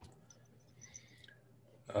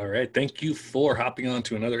All right. Thank you for hopping on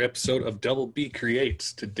to another episode of Double B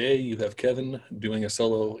Creates. Today you have Kevin doing a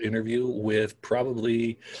solo interview with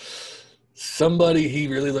probably somebody he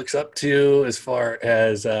really looks up to as far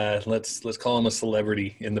as let's call him a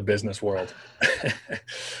celebrity in the business world.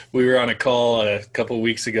 We were on a call a couple of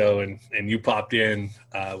weeks ago and you popped in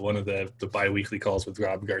one of the bi-weekly calls with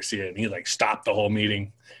Rob Garcia, and he like stopped the whole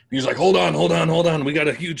meeting. He was like, hold on. We got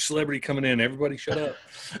a huge celebrity coming in. Everybody shut up.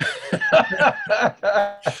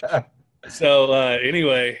 So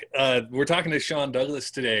anyway, we're talking to Sean Douglas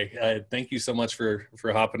today. Thank you so much for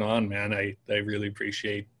hopping on, man. I really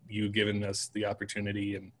appreciate you giving us the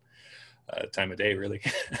opportunity and time of day, really.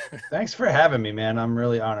 Thanks for having me, man. I'm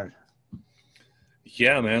really honored.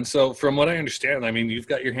 Yeah, man. So from what I understand, I mean, you've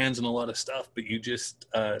got your hands in a lot of stuff, but you just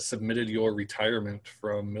submitted your retirement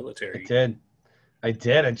from I military. did. I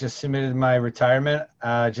did. I just submitted my retirement.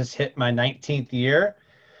 Just hit my 19th year.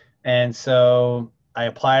 And so I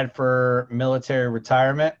applied for military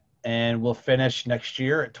retirement and we'll finish next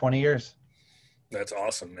year at 20 years. That's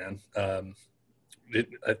awesome, man.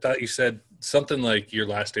 I thought you said something like your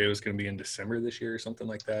last day was going to be in December this year or something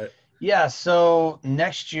like that. Yeah. So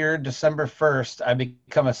next year, December 1st, I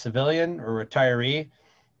become a civilian or retiree.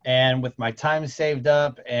 And with my time saved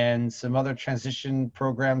up and some other transition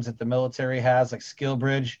programs that the military has, like Skill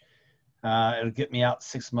Bridge, it'll get me out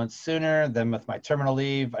 6 months sooner. Then with my terminal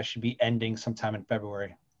leave, I should be ending sometime in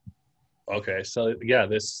February. Okay, so yeah,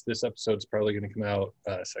 this episode's probably going to come out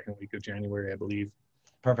second week of January, I believe.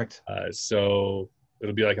 Perfect. So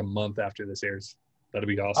it'll be like a month after this airs. That'll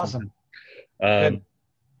be awesome. Awesome. Good.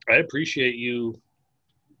 I appreciate you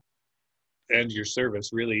and your service,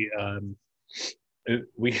 really.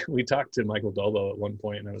 We talked to Michael Dolbo at one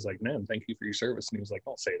point, and I was like, "Man, thank you for your service." And he was like,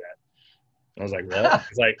 "Don't say that." And I was like, "What?"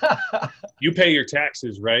 He's like, "You pay your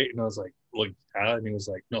taxes, right?" And I was like, "Look," and he was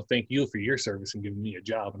like, "No, thank you for your service and giving me a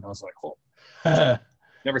job." And I was like, "Oh,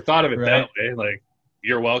 never thought of it that Right. way." Like,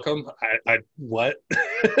 you're welcome. I what?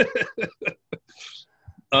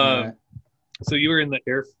 Right. So you were in the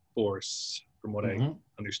Air Force, from what I Mm-hmm.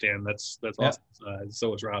 understand. That's Yep. awesome.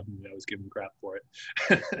 So was Rob, and I was giving crap for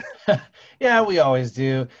it. Yeah, we always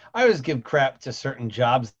do. I always give crap to certain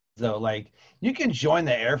jobs though. Like you can join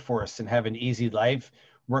the Air Force and have an easy life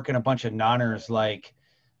working a bunch of nonners like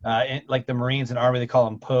the Marines and Army, they call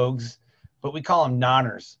them pogues, but we call them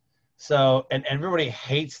nonners. So and everybody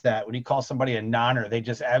hates that when you call somebody a nonner, they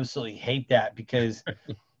just absolutely hate that because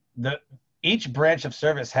the each branch of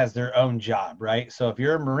service has their own job, right? So if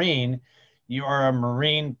you're a Marine, you are a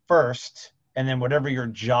Marine first, and then whatever your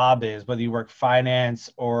job is, whether you work finance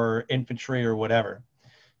or infantry or whatever.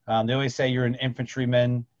 They always say you're an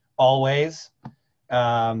infantryman always,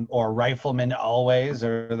 or rifleman always,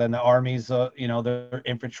 or then the Army's, they're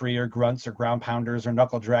infantry or grunts or ground pounders or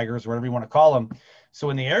knuckle draggers, whatever you want to call them. So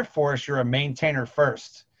in the Air Force, you're a maintainer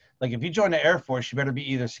first. Like if you join the Air Force, you better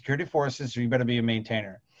be either security forces or you better be a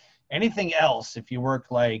maintainer. Anything else, if you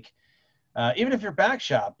work like, even if you're back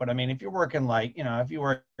shop, but I mean, if you're working like, if you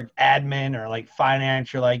work admin or like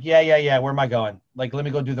finance, you're like, yeah, where am I going? Like, let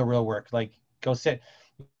me go do the real work. Like, go sit,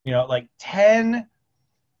 like 10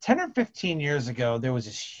 or 15 years ago, there was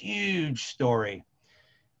this huge story.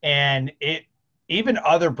 And even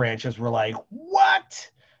other branches were like, what?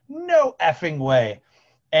 No effing way.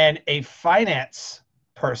 And a finance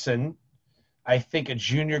person, I think a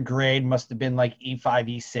junior grade must have been like E5,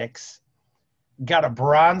 E6, got a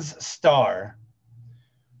bronze star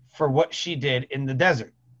for what she did in the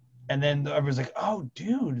desert. And then I was like, oh,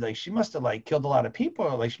 dude, like she must have like killed a lot of people.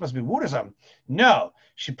 Or, like she must be wounded or something. No,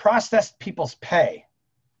 she processed people's pay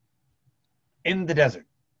in the desert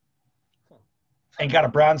and got a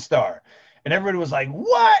bronze star. And everybody was like,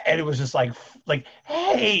 what? And it was just like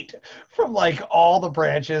hate from like all the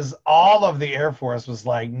branches. All of the Air Force was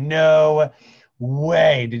like, no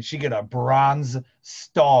way did she get a bronze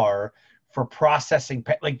star for processing.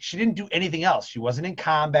 Like she didn't do anything else. She wasn't in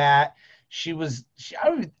combat.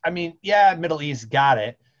 I mean, yeah, Middle East got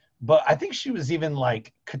it. But I think she was even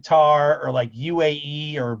like Qatar or like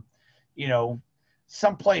UAE or, you know,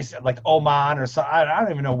 someplace like Oman or so. I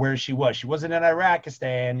don't even know where she was. She wasn't in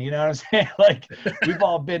Iraqistan. You know what I'm saying? Like we've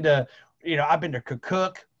all been to, I've been to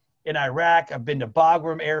Kirkuk in Iraq. I've been to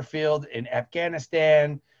Bagram Airfield in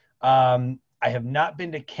Afghanistan. I have not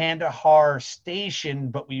been to Kandahar Station,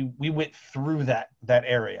 but we went through that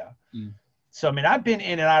area. Mm. So I mean, I've been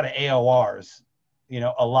in and out of AORs,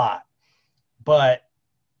 a lot. But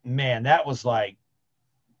man, that was like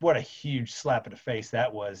what a huge slap in the face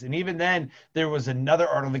that was. And even then, there was another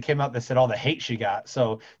article that came out that said all the hate she got.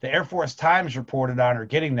 So the Air Force Times reported on her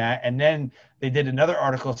getting that, and then they did another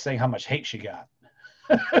article saying how much hate she got.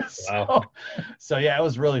 Wow. So yeah, it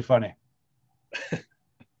was really funny.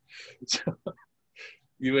 So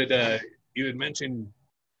you had mentioned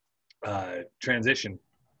transition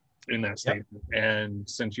in that Yep. statement, and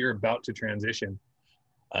since you're about to transition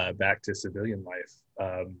back to civilian life,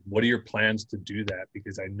 what are your plans to do that?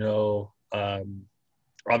 Because I know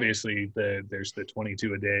obviously there's the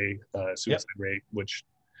 22 a day Yep. suicide rate, which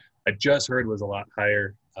I just heard was a lot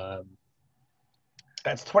higher.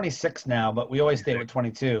 That's 26 now, but we always stay with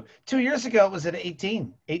 22. 2 years ago, it was at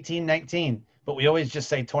 18, 19, but we always just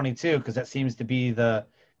say 22 because that seems to be the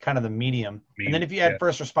kind of the medium. And then if you Yeah. add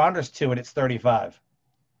first responders to it, it's 35.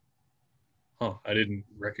 Oh, I didn't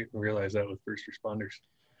realize that with first responders.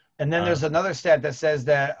 And then there's another stat that says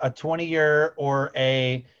that a 20-year or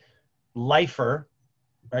a lifer,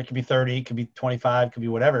 right? It could be 30, it could be 25, could be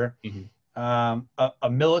whatever. A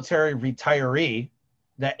military retiree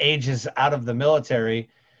that ages out of the military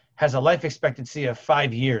has a life expectancy of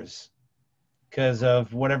 5 years because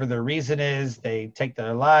of whatever their reason is. They take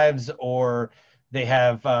their lives, or they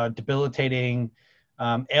have debilitating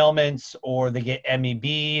ailments, or they get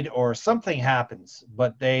MEB'd, or something happens,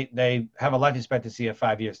 but they have a life expectancy of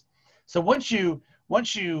 5 years. So once you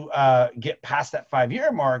get past that 5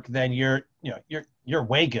 year mark, then you're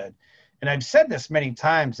way good. And I've said this many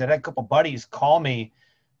times that I had a couple buddies call me,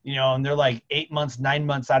 and they're like 8 months, 9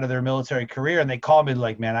 months out of their military career, and they call me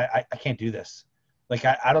like, man, I can't do this. Like,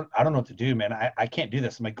 I don't know what to do, man. I can't do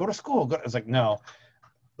this. I'm like, go to school. I was like, no,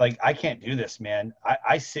 like, I can't do this, man.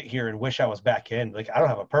 I sit here and wish I was back in. Like, I don't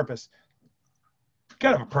have a purpose.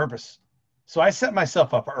 Gotta have a purpose. So I set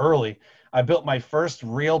myself up early. I built my first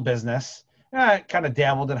real business. I kind of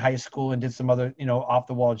dabbled in high school and did some other, off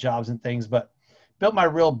the wall jobs and things, but built my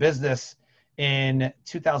real business in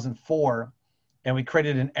 2004. And we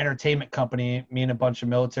created an entertainment company. Me and a bunch of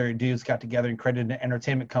military dudes got together and created an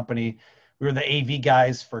entertainment company. We were the AV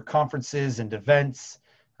guys for conferences and events,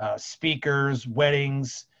 speakers,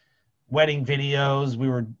 weddings, wedding videos. We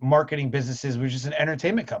were marketing businesses. We were just an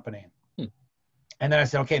entertainment company. And then I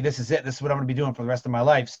said, okay, this is it. This is what I'm going to be doing for the rest of my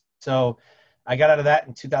life. So I got out of that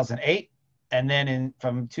in 2008. And then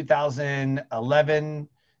from 2011,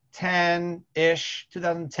 10-ish,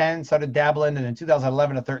 2010, started dabbling. And in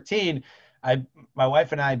 2011 to 13, my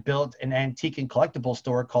wife and I built an antique and collectible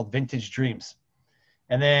store called Vintage Dreams.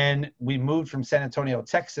 And then we moved from San Antonio,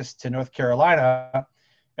 Texas to North Carolina,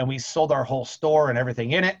 and we sold our whole store and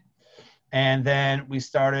everything in it. And then we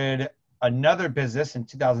started another business in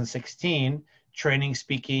 2016, training,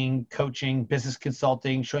 speaking, coaching, business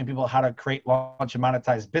consulting, showing people how to create, launch, and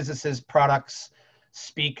monetize businesses, products,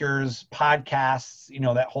 speakers, podcasts,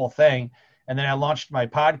 that whole thing. And then I launched my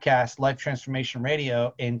podcast, Life Transformation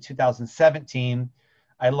Radio, in 2017.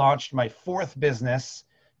 I launched my fourth business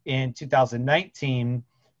in 2019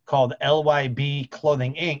 called LYB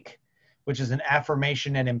Clothing Inc., which is an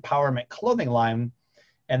affirmation and empowerment clothing line.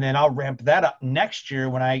 And then I'll ramp that up next year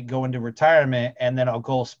when I go into retirement, and then I'll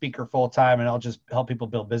go speaker full time, and I'll just help people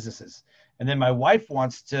build businesses. And then my wife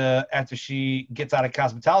wants to, after she gets out of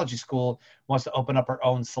cosmetology school, wants to open up her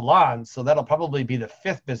own salon. So that'll probably be the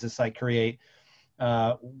fifth business I create,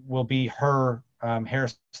 will be her hair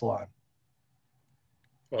salon.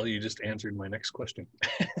 Well, you just answered my next question.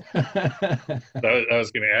 I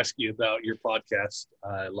was going to ask you about your podcast,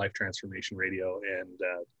 Life Transformation Radio, and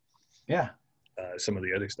some of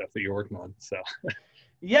the other stuff that you're working on.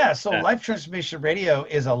 So Life Transformation Radio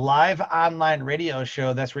is a live online radio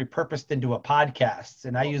show that's repurposed into a podcast,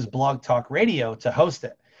 and I use Blog Talk Radio to host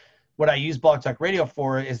it. What I use Blog Talk Radio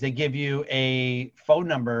for is they give you a phone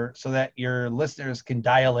number so that your listeners can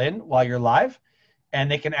dial in while you're live, and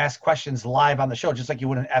they can ask questions live on the show, just like you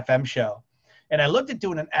would an FM show. And I looked at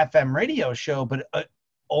doing an FM radio show, but it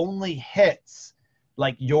only hits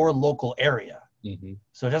like your local area. Mm-hmm.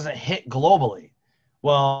 So it doesn't hit globally.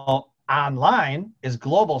 Well, online is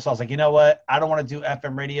global. So I was like, you know what? I don't want to do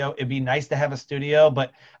FM radio. It'd be nice to have a studio,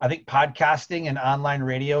 but I think podcasting and online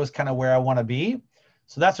radio is kind of where I want to be.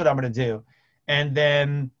 So that's what I'm going to do. And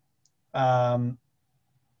then,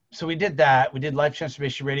 so we did that. We did Life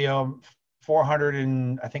Transformation Radio,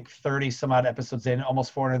 430 some odd episodes in,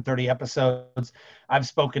 almost 430 episodes. I've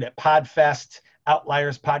spoken at PodFest,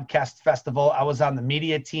 Outliers Podcast Festival. I was on the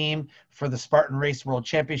media team for the Spartan Race World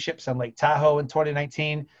Championships on Lake Tahoe in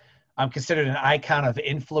 2019. I'm considered an icon of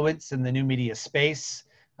influence in the new media space.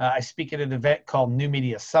 I speak at an event called New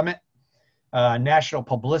Media Summit, National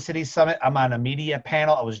Publicity Summit. I'm on a media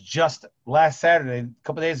panel. I was just last Saturday, a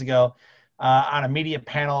couple of days ago, on a media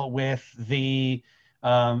panel with the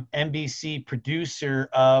NBC producer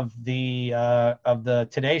of the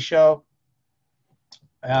Today Show,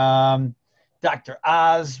 Dr.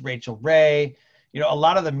 Oz, Rachel Ray, a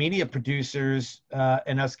lot of the media producers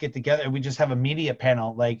and us get together and we just have a media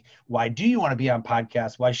panel. Like, why do you want to be on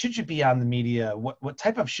podcasts? Why should you be on the media? What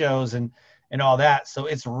type of shows and all that. So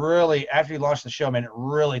it's really, after we launched the show, man, it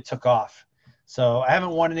really took off. So I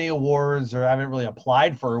haven't won any awards, or I haven't really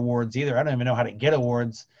applied for awards either. I don't even know how to get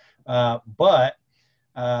awards. But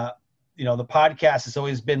the podcast has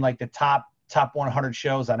always been like the top 100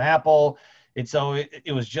 shows on Apple.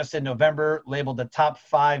 It was just in November labeled the top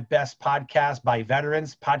 5 best podcasts by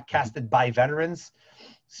veterans, podcasted by veterans.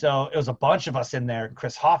 So it was a bunch of us in there.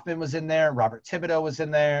 Chris Hoffman was in there. Robert Thibodeau was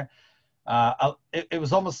in there. It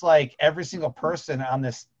was almost like every single person on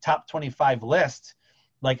this top 25 list,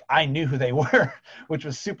 like I knew who they were, which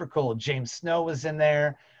was super cool. James Snow was in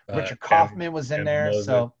there. Richard Kaufman was in there.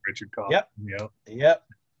 So Richard Kaufman. Yep.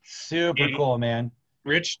 Super cool, man.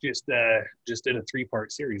 Rich just did a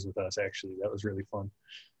 3-part series with us. Actually, that was really fun.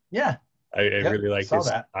 Yeah, I really like his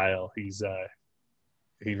style.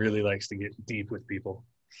 He really likes to get deep with people.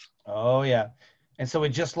 Oh yeah. And so we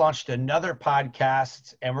just launched another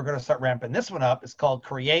podcast, and we're going to start ramping this one up. It's called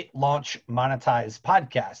Create, Launch, Monetize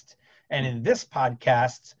Podcast. And in this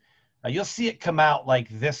podcast, you'll see it come out like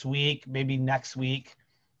this week, maybe next week.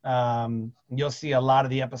 You'll see a lot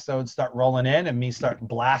of the episodes start rolling in and me start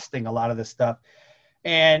blasting a lot of this stuff.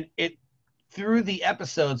 And through the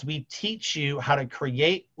episodes, we teach you how to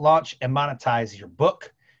create, launch, and monetize your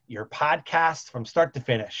book, your podcast from start to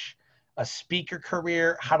finish, a speaker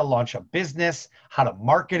career, how to launch a business, how to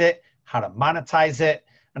market it, how to monetize it.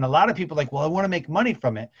 And a lot of people are like, well, I want to make money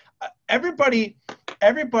from it. Everybody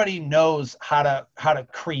knows how to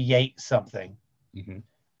create something. Mm-hmm.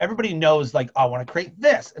 Everybody knows, like, oh, I want to create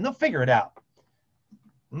this, and they'll figure it out.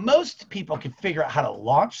 Most people can figure out how to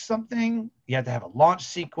launch something. You have to have a launch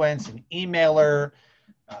sequence, an emailer,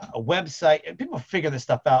 a website, and people figure this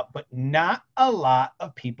stuff out, but not a lot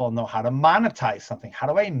of people know how to monetize something. How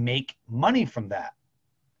do I make money from that?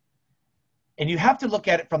 And you have to look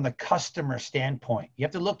at it from the customer standpoint. You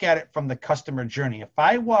have to look at it from the customer journey. If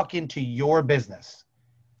I walk into your business,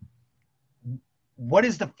 what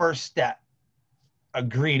is the first step? A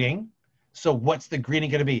greeting. So what's the greeting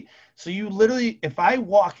going to be? So you literally, if I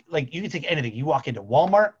walk, like, you can take anything. You walk into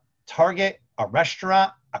Walmart, Target, a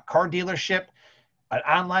restaurant, a car dealership, an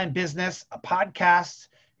online business, a podcast.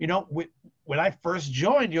 When I first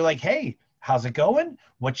joined, you're like, hey, how's it going?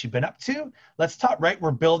 What you been up to? Let's talk, right?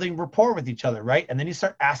 We're building rapport with each other, right? And then you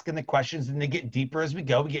start asking the questions, and they get deeper as we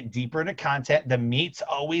go. We get deeper into content. The meat's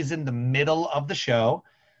always in the middle of the show.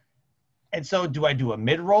 And so do I do a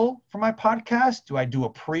mid-roll for my podcast? Do I do a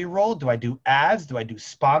pre-roll? Do I do ads? Do I do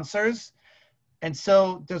sponsors? And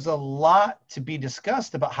so there's a lot to be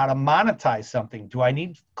discussed about how to monetize something. Do I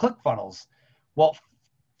need ClickFunnels? Well,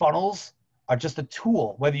 funnels are just a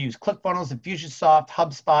tool. Whether you use ClickFunnels, Infusionsoft,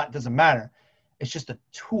 HubSpot, it doesn't matter. It's just a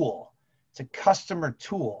tool. It's a customer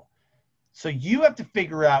tool. So you have to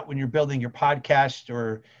figure out, when you're building your podcast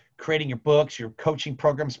or creating your books, your coaching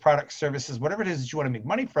programs, products, services, whatever it is that you want to make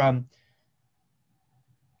money from,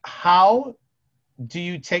 how do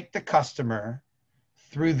you take the customer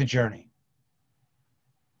through the journey?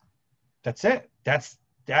 That's it. That's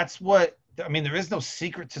what, I mean, there is no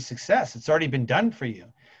secret to success. It's already been done for you.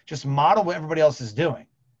 Just model what everybody else is doing.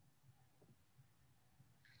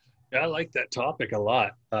 Yeah, I like that topic a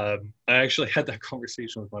lot. I actually had that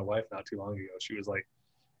conversation with my wife not too long ago. She was like,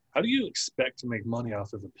 how do you expect to make money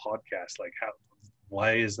off of a podcast? Like,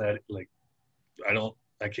 why is that? Like,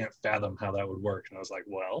 I can't fathom how that would work. And I was like,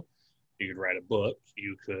 well, you could write a book.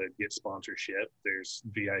 You could get sponsorship. There's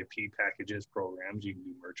VIP packages, programs. You can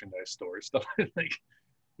do merchandise stores, stuff like.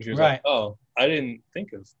 She was right. Like, oh, I didn't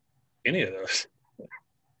think of any of those.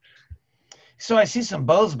 So I see some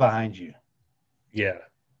bows behind you. Yeah.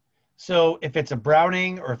 So if it's a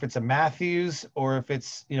Browning, or if it's a Matthews, or if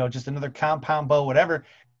it's, just another compound bow, whatever,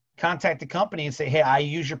 contact the company and say, hey, I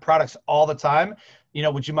use your products all the time.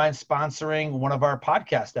 Would you mind sponsoring one of our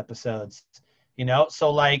podcast episodes?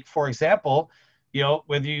 So like, for example,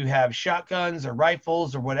 whether you have shotguns or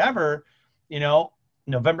rifles or whatever,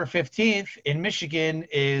 November 15th in Michigan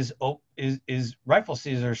is rifle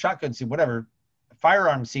season or shotgun season, whatever,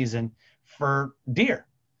 firearm season for deer.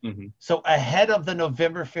 Mm-hmm. So ahead of the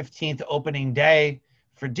November 15th opening day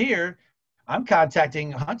for deer, I'm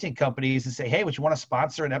contacting hunting companies and say, hey, would you want to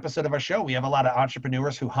sponsor an episode of our show? We have a lot of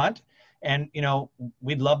entrepreneurs who hunt, and,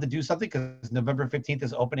 we'd love to do something because November 15th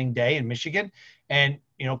is opening day in Michigan. And,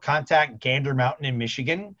 contact Gander Mountain in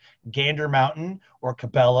Michigan, Gander Mountain or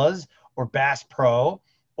Cabela's or Bass Pro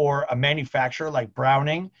or a manufacturer like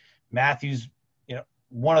Browning, Matthews,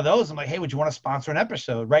 one of those. I'm like, hey, would you want to sponsor an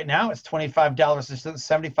episode? Right now it's $25 to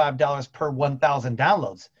 $75 per 1,000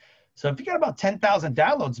 downloads. So if you got about 10,000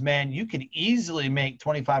 downloads, man, you could easily make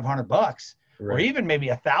 $2,500 or even maybe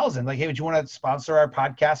 1,000. Like, hey, would you want to sponsor our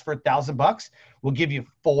podcast for $1,000? We'll give you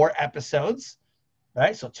 4 episodes,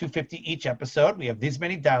 right? So $250 each episode. We have this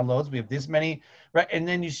many downloads. We have this many, right? And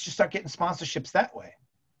then you just start getting sponsorships that way.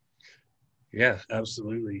 Yeah,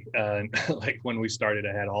 absolutely. Like when we started,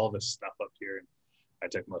 I had all this stuff up here, and I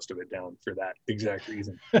took most of it down for that exact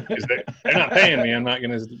reason. Because they're not paying me. I'm not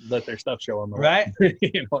going to let their stuff show on the right.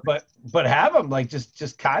 You know? But have them, like,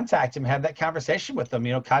 just contact them, have that conversation with them.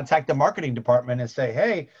 You know, contact the marketing department and say,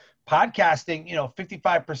 hey, podcasting,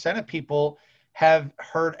 55% of people have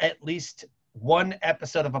heard at least one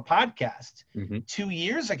episode of a podcast. 2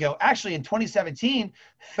 years ago, actually in 2017,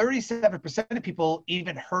 37% of people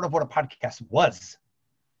even heard of what a podcast was.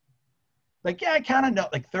 Like, yeah, I kind of know,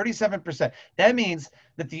 like 37%. That means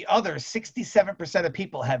that the other 67% of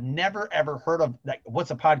people have never, ever heard of, like, what's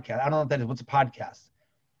a podcast? I don't know what that is. What's a podcast?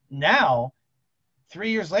 Now, 3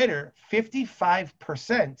 years later,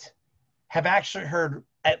 55% have actually heard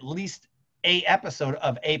at least a episode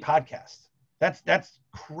of a podcast. That's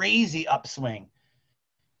crazy upswing.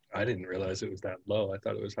 I didn't realize it was that low. I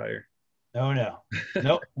thought it was higher. No.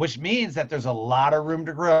 Which means that there's a lot of room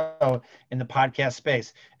to grow in the podcast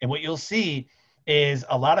space. And what you'll see is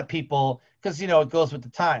a lot of people, because, it goes with the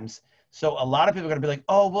times. So a lot of people are going to be like,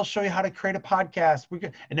 oh, we'll show you how to create a podcast.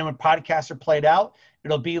 And then when podcasts are played out,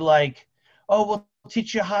 it'll be like, oh, we'll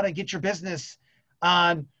teach you how to get your business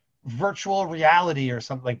on virtual reality or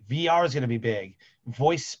something. Like VR is going to be big.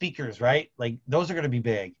 Voice speakers, right? Like those are going to be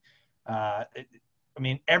big.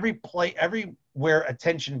 Everywhere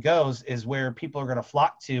attention goes is where people are going to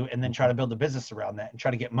flock to, and then try to build a business around that and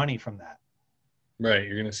try to get money from that. Right.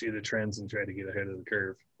 You're going to see the trends and try to get ahead of the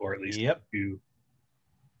curve, or at least do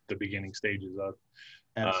the beginning stages of.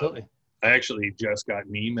 Absolutely. I actually just got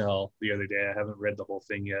an email the other day. I haven't read the whole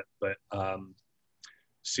thing yet, but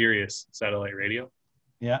Sirius Satellite Radio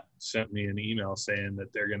sent me an email saying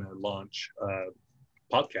that they're going to launch a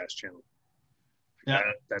podcast channel.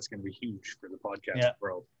 That's going to be huge for the podcast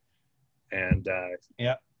world. And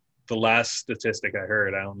the last statistic I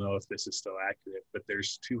heard, I don't know if this is still accurate, but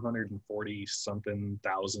there's 240 something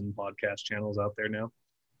thousand podcast channels out there now.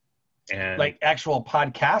 And like actual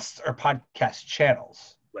podcasts or podcast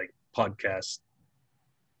channels? Like podcast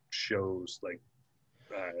shows, like.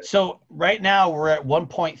 So right now we're at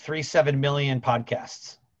 1.37 million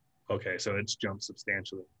podcasts. Okay, so it's jumped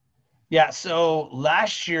substantially. Yeah, so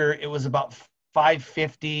last year it was about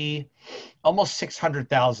 550, almost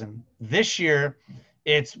 600,000. This year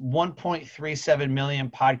it's 1.37 million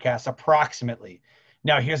podcasts approximately.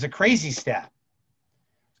 Now here's a crazy stat.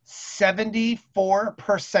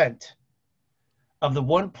 74% of the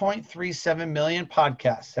 1.37 million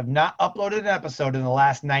podcasts have not uploaded an episode in the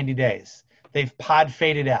last 90 days. They've pod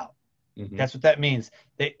faded out. That's what that means.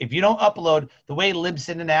 If you don't upload, the way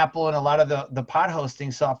Libsyn and Apple and a lot of the pod hosting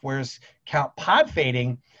softwares count pod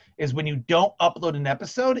fading is when you don't upload an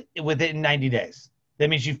episode within 90 days. That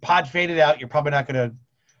means you've pod faded out. You're probably not going to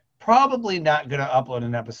upload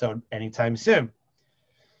an episode anytime soon.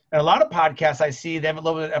 And a lot of podcasts I see, they haven't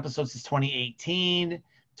uploaded episodes since 2018,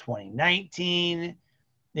 2019,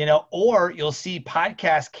 or you'll see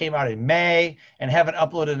podcasts came out in May and haven't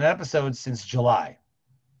uploaded an episode since July.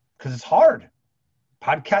 Because it's hard.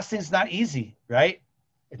 Podcasting is not easy, right?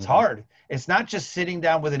 It's hard. It's not just sitting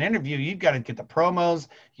down with an interview. You've got to get the promos.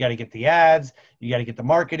 You got to get the ads. You got to get the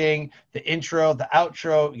marketing, the intro, the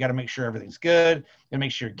outro. You got to make sure everything's good. And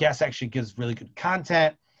make sure your guest actually gives really good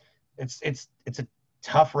content. It's a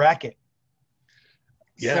tough racket.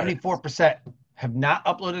 74% have not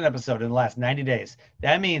uploaded an episode in the last 90 days.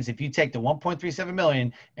 That means if you take the 1.37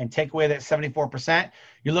 million and take away that 74%,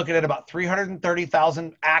 you're looking at about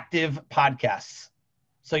 330,000 active podcasts.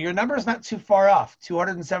 So your number is not too far off.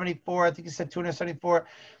 274, I think you said 274.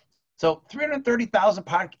 So 330,000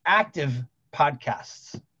 active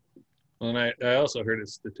podcasts. Well, and I also heard a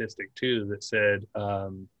statistic too that said a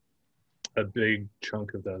big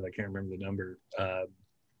chunk of those, I can't remember the number,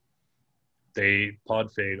 they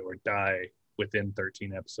pod fade or die within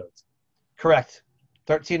 13 episodes. Correct.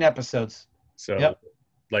 13 episodes. So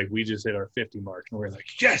like we just hit our 50 mark and we're like,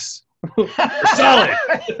 yes, we're solid.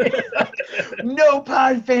 No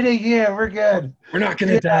pod fading here. We're good. We're not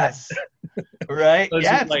going to die. Right. So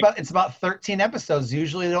it's about 13 episodes.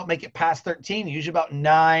 Usually they don't make it past 13. Usually about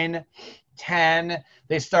 9, 10.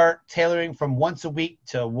 They start tailoring from once a week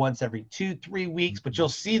to once every 2-3 weeks, but you'll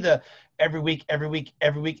see the every week, and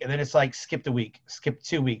then it's like skipped a week, skip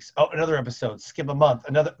 2 weeks, oh, another episode, skip a month,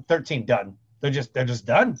 another 13 done. They're just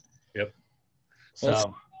done. Yep.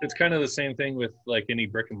 So it's kind of the same thing with like any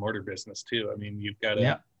brick and mortar business too. I mean, you've got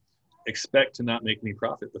to expect to not make any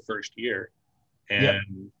profit the first year. Yep.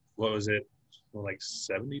 And what was it? Well, like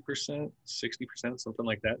 70%, 60%, something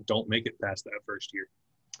like that. Don't make it past that first year.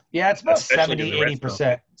 Yeah, it's about Especially in 70, the restaurant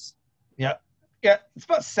 80%. business. Yep. Yeah, it's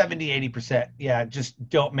about 70, 80%. Yeah, just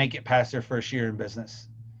don't make it past their first year in business.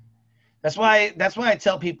 That's why I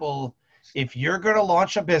tell people, if you're going to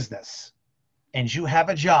launch a business and you have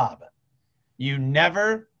a job, you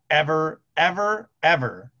never, ever, ever,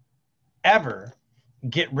 ever, ever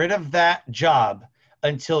get rid of that job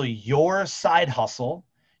until your side hustle,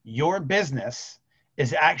 your business,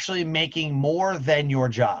 is actually making more than your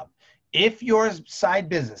job. If your side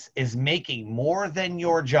business is making more than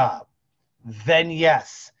your job, then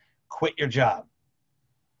yes, quit your job.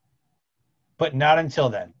 But not until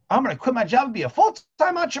then. I'm going to quit my job and be a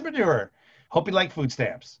full-time entrepreneur. Hope you like food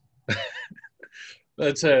stamps.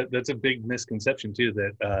 That's a big misconception too,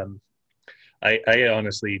 that I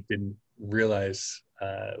honestly didn't realize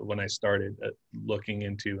when I started looking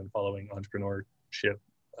into and following entrepreneurship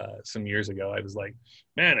some years ago. I was like,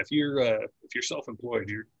 man, if you're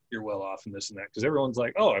self-employed, you're well off in this and that, because everyone's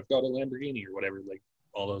like, oh, I've got a Lamborghini or whatever, like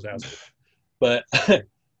all those assholes. But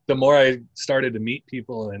the more I started to meet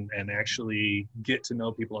people and actually get to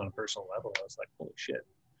know people on a personal level, I was like, holy shit,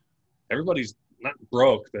 everybody's not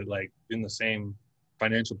broke, but like in the same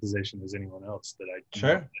financial position as anyone else that I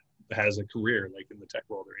know that has a career, like in the tech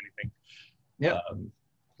world or anything. Yeah.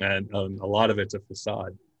 And a lot of it's a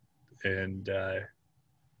facade. And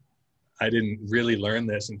I didn't really learn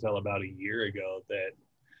this until about a year ago, that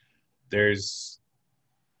there's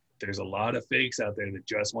a lot of fakes out there that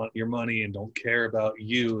just want your money and don't care about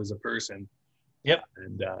you as a person. Yep.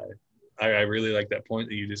 And I really like that point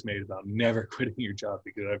that you just made about never quitting your job,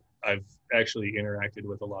 because I've actually interacted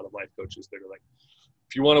with a lot of life coaches that are like,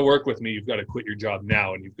 if you want to work with me, you've got to quit your job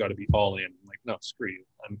now and you've got to be all in. I'm like, no, screw you.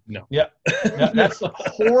 No. Yeah. No, that's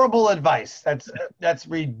horrible advice. That's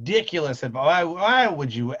ridiculous advice. Why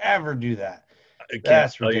would you ever do that? I can't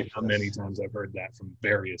That's tell ridiculous. you how many times I've heard that from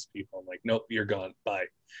various people. I'm like, nope, you're gone. Bye.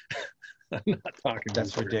 I'm not talking.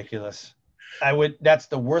 That's ridiculous. That's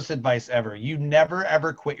the worst advice ever. You never,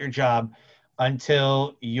 ever quit your job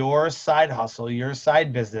until your side hustle, your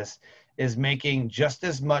side business is making just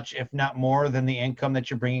as much, if not more, than the income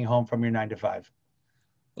that you're bringing home from your 9 to 5.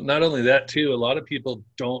 Well, not only that too, a lot of people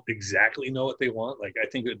don't exactly know what they want. Like, I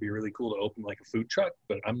think it would be really cool to open like a food truck,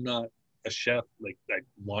 but I'm not a chef. Like, I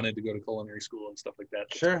wanted to go to culinary school and stuff like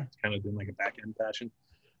that. Sure. It's kind of been like a back end passion.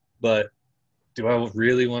 But do I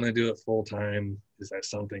really want to do it full time? Is that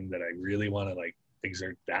something that I really want to like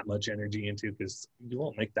exert that much energy into? Because you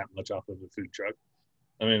won't make that much off of a food truck.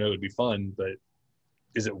 I mean, it would be fun, but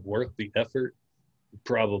is it worth the effort?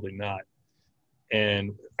 Probably not.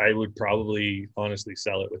 And I would probably honestly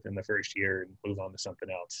sell it within the first year and move on to something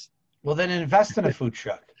else. Well, then invest in a food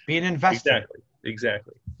truck. Be an investor.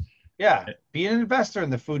 Exactly. Yeah, be an investor in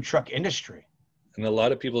the food truck industry. And a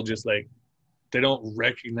lot of people just like, they don't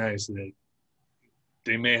recognize that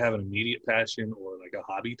they may have an immediate passion or like a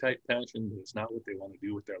hobby type passion, but it's not what they want to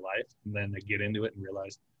do with their life. And then they get into it and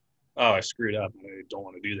realize, oh, I screwed up. I don't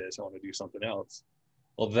want to do this. I want to do something else.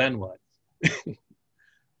 Well, then what?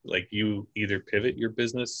 Like, you either pivot your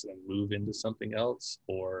business and move into something else,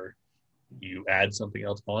 or you add something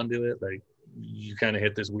else onto it. Like, you kind of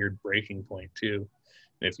hit this weird breaking point too.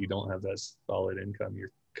 If you don't have that solid income,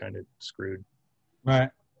 you're kind of screwed. Right.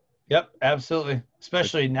 Yep, absolutely.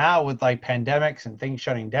 Especially now with like pandemics and things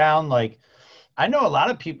shutting down. Like, I know a lot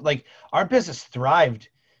of people, like, our business thrived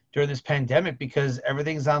during this pandemic because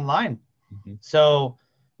everything's online. Mm-hmm. So,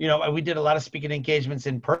 you know, we did a lot of speaking engagements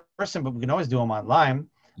in person, but we can always do them online.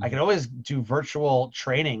 Mm-hmm. I can always do virtual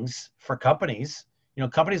trainings for companies. You know,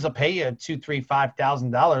 companies will pay you $2,000, $3,000,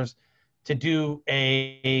 $5,000 to do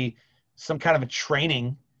some kind of a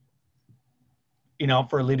training, you know,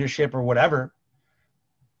 for leadership or whatever.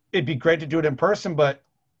 It'd be great to do it in person, but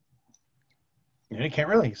you can't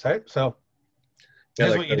really, right? So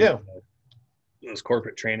here's what you do. Those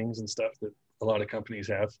corporate trainings and stuff that a lot of companies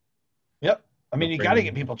have. Yep. I mean, you got to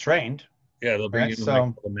get people trained. Yeah, they'll bring in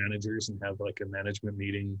like the managers and have like a management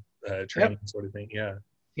meeting, training sort of thing. Yeah.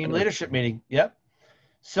 Team leadership meeting. Yep.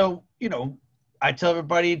 So, you know, I tell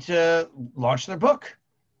everybody to launch their book.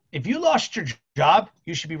 If you lost your job,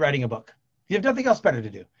 you should be writing a book. You have nothing else better to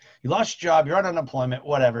do. You lost your job, you're on unemployment,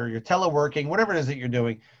 whatever, you're teleworking, whatever it is that you're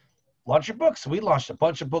doing, launch your books. We launched a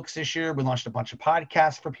bunch of books this year. We launched a bunch of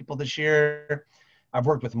podcasts for people this year. I've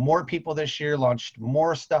worked with more people this year, launched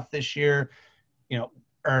more stuff this year, you know,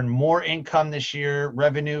 earned more income this year,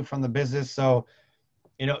 revenue from the business. So,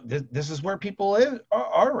 you know, this is where people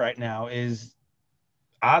are right now, is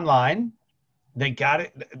online. They got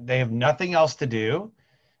it. They have nothing else to do.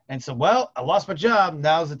 And so, well, I lost my job.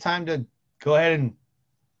 Now's the time to go ahead and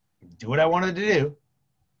do what I wanted to do.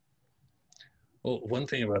 Well, one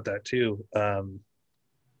thing about that too, I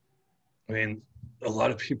mean, a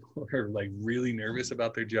lot of people are like really nervous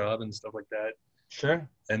about their job and stuff like that. Sure.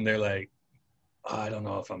 And they're like, I don't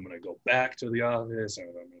know if I'm going to go back to the office or if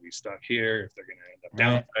I'm going to be stuck here, if they're going to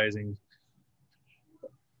end up downsizing.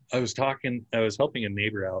 I was helping a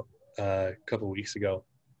neighbor out a couple of weeks ago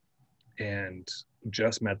and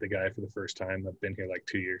just met the guy for the first time. I've been here like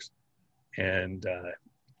 2 years. And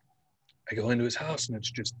I go into his house and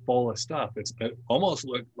it's just full of stuff. It almost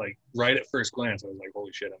looked like right at first glance, I was like,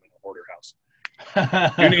 holy shit, I'm in a hoarder house.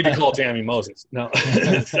 You need to call Tammy Moses. No.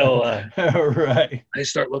 So right. I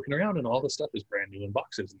start looking around and all the stuff is brand new in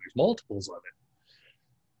boxes and there's multiples of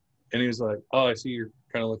it. And he was like, oh, I see you're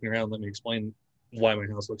kind of looking around. Let me explain why my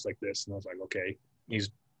house looks like this. And I was like, okay. He's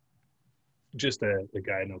just a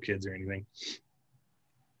guy, no kids or anything.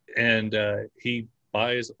 And he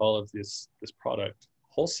buys all of this product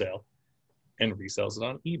wholesale and resells it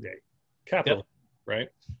on eBay. Capital, right?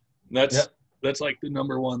 And that's like the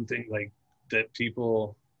number one thing like that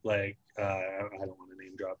people like. I don't want to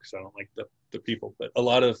name drop because I don't like the people, but a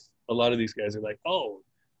lot of these guys are like, oh,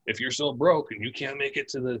 if you're so broke and you can't make it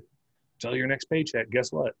till your next paycheck,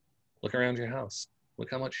 guess what? Look around your house.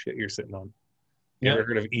 Look how much shit you're sitting on. You ever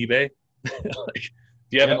heard of eBay? Like, if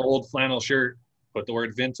you have an old flannel shirt, put the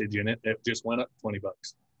word vintage in it, it just went up $20.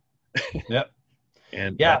 Yep.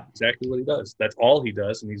 And that's exactly what he does. That's all he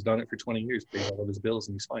does, and he's done it for 20 years, pays all of his bills,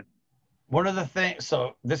 and he's fine. One of the things,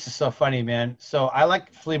 so this is so funny, man. So I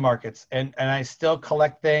like flea markets, and I still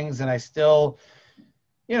collect things, and I still,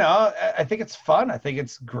 I think it's fun. I think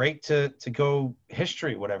it's great to go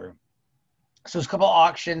history, whatever. So there's a couple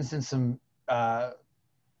auctions and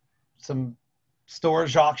some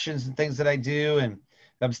storage auctions and things that I do, and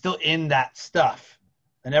I'm still in that stuff.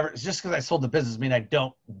 It's just because I sold the business mean I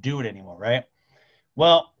don't do it anymore, right?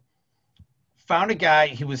 Well, found a guy,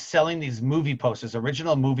 he was selling these movie posters,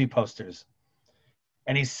 original movie posters.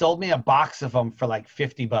 And he sold me a box of them for like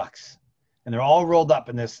 $50. And they're all rolled up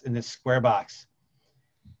in this square box.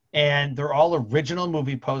 And they're all original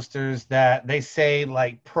movie posters that they say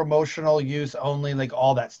like promotional use only, like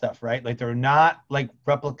all that stuff, right? Like they're not like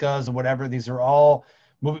replicas or whatever. These are all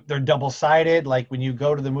they're double-sided. Like when you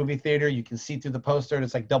go to the movie theater, you can see through the poster and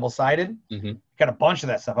it's like double-sided. Mm-hmm. Got a bunch of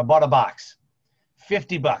that stuff. I bought a box.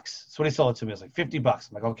 $50. That's what he sold it to me. It was like $50.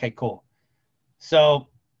 I'm like, okay, cool. So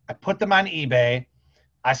I put them on eBay.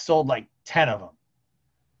 I sold like 10 of them.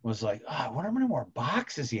 I was like, I wonder how many more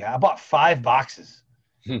boxes he had. I bought 5 boxes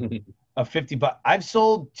of $50. I've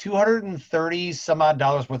sold $230 some odd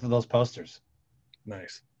dollars worth of those posters.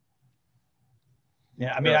 Nice.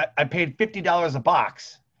 Yeah, I mean, I paid $50 a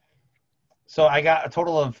box. So I got a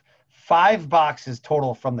total of 5 boxes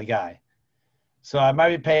total from the guy. So I might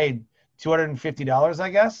be paid $250, I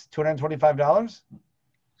guess, $225.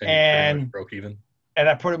 And broke even. And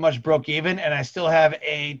I pretty much broke even, and I still have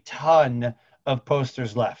a ton of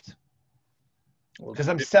posters left. Because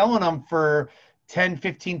I'm selling them for $10,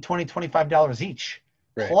 $15, $20, $25 each.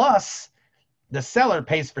 Right. Plus, the seller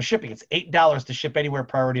pays for shipping. It's $8 to ship anywhere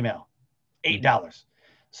priority mail. $8.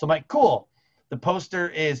 So I'm like, cool. The poster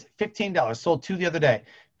is $15. Sold 2 the other day.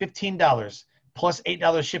 $15 plus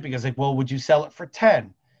 $8 shipping. I was like, well, would you sell it for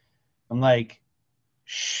 $10? I'm like,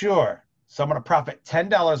 sure. So I'm going to profit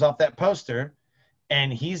 $10 off that poster,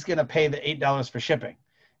 and he's going to pay the $8 for shipping.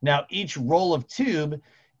 Now, each roll of tube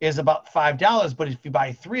is about $5, but if you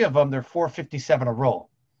buy 3 of them, they're $4.57 a roll.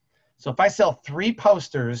 So if I sell 3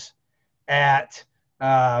 posters at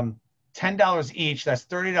 $10 each, that's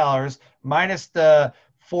 $30 minus the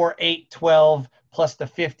 4, 8, 12 plus the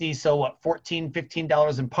 50. So what, $14,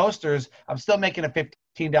 $15 in posters? I'm still making a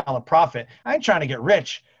 $15 profit. I ain't trying to get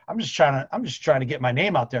rich. I'm just trying to get my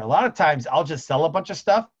name out there. A lot of times I'll just sell a bunch of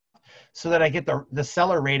stuff so that I get the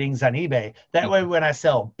seller ratings on eBay. That way, when I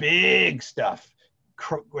sell big stuff,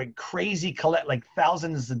 like crazy collect, like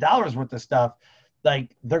thousands of dollars worth of stuff,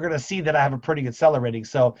 like they're going to see that I have a pretty good seller rating.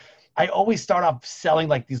 So I always start off selling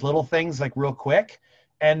like these little things like real quick,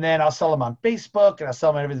 and then I'll sell them on Facebook and I'll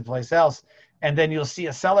sell them on every place else. And then you'll see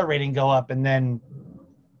a seller rating go up, and then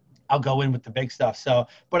I'll go in with the big stuff. So,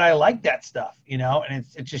 but I like that stuff, and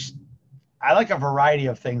it's just, I like a variety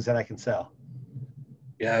of things that I can sell.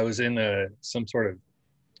 Yeah, I was in some sort of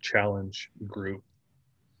challenge group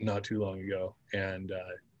not too long ago, and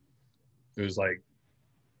it was like,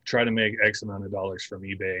 try to make X amount of dollars from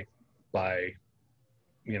eBay by,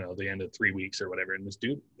 the end of 3 weeks or whatever. And this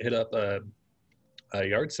dude hit up a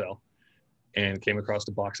yard sale and came across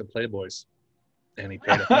a box of Playboys, and he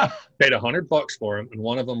paid $100 for them, and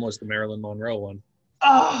one of them was the Marilyn Monroe one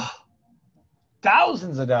Oh,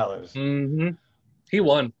 thousands of dollars. Mm-hmm. He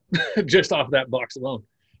won just off that box alone.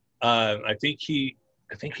 I think he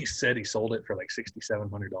said he sold it for like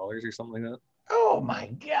 $6,700 or something like that. Oh my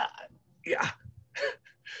God. Yeah.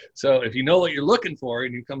 So if you know what you're looking for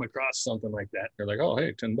and you come across something like that, you're like, oh,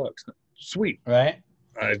 hey, $10. Sweet. Right?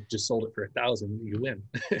 I just sold it for 1,000. You win.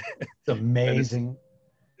 It's amazing.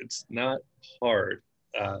 It's not hard.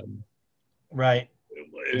 Right.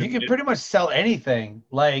 You can pretty much sell anything.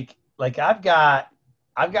 Like I've got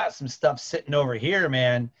some stuff sitting over here,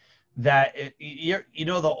 man, that you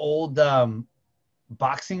know the old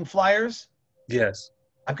boxing flyers? Yes.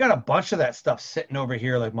 I've got a bunch of that stuff sitting over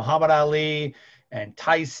here, like Muhammad Ali and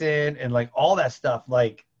Tyson and like all that stuff,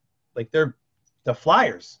 like they're the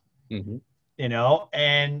flyers, Mm-hmm. you know,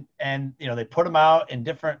 and you know they put them out in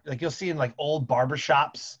different, like you'll see in like old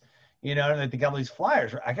barbershops, you know, and like they got all these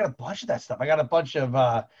flyers. I got a bunch of that stuff. I got a bunch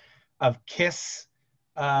of Kiss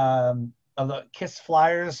of the Kiss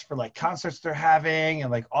flyers for like concerts they're having,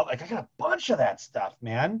 and like all, like I got a bunch of that stuff,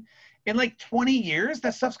 man. In like 20 years,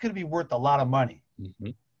 that stuff's gonna be worth a lot of money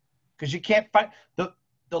Mm-hmm. because you can't find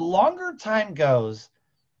the longer time goes,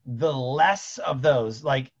 the less of those.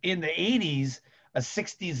 Like in the 80s, a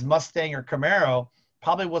 60s Mustang or Camaro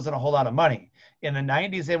probably wasn't a whole lot of money. In the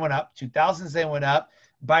 90s, they went up. 2000s, they went up.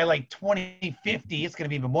 By like 2050, it's going to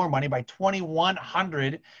be even more money. By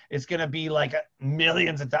 2100, it's going to be like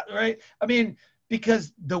millions of dollars, right? I mean,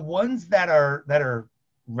 because the ones that are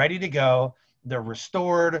ready to go, they're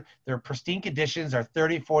restored, they're pristine conditions, are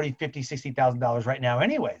 30, 40, 50, $60,000 right now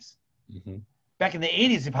anyways. Mm-hmm. Back in the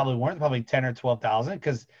 80s, they probably weren't, probably 10 or 12,000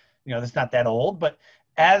 because, you know, that's not that old. But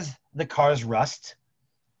as the cars rust,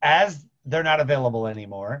 as they're not available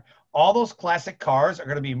anymore, all those classic cars are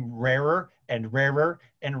going to be rarer and rarer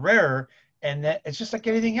and rarer. And that, it's just like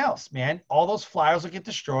anything else, man. All those flyers will get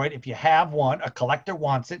destroyed. If you have one, a collector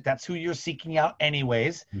wants it. That's who you're seeking out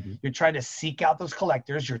anyways. Mm-hmm. You're trying to seek out those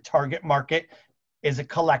collectors. Your target market is a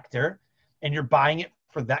collector, and you're buying it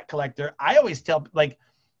for that collector. I always tell, like,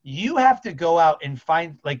 you have to go out and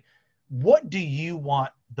find, like, what do you want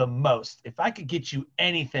the most? If I could get you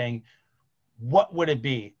anything, what would it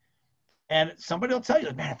be? And somebody will tell you,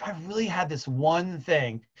 like, man, if I really had this one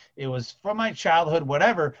thing, it was from my childhood,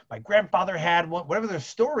 whatever, my grandfather had one, whatever their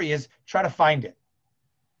story is, try to find it.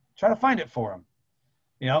 Try to find it for them.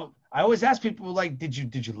 You know, I always ask people, like, did you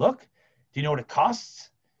look? Do you know what it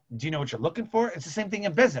costs? Do you know what you're looking for? It's the same thing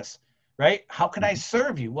in business, right? How can I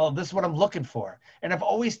serve you? Well, this is what I'm looking for. And I've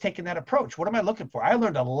always taken that approach. What am I looking for? I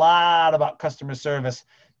learned a lot about customer service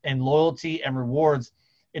and loyalty and rewards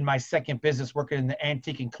in my second business working in the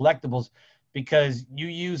antique and collectibles, because you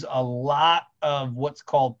use a lot of what's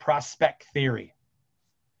called prospect theory,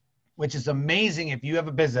 which is amazing. If you have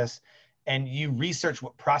a business and you research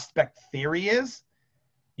what prospect theory is,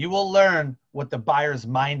 you will learn what the buyer's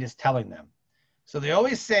mind is telling them. So they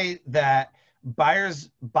always say that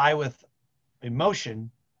buyers buy with emotion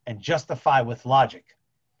and justify with logic.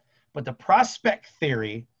 But the prospect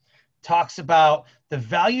theory talks about the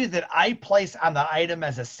value that I place on the item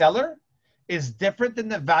as a seller is different than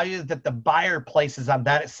the value that the buyer places on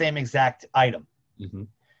that same exact item. Mm-hmm.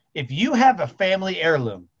 If you have a family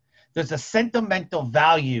heirloom, there's a sentimental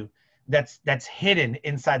value that's hidden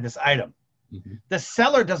inside this item. Mm-hmm. The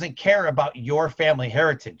seller doesn't care about your family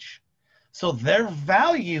heritage. So their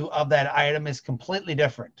value of that item is completely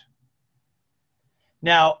different.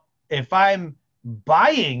 Now, if I'm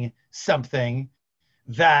buying something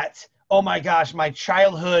that, oh my gosh, my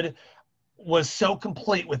childhood was so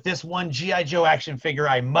complete with this one G.I. Joe action figure,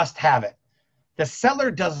 I must have it. The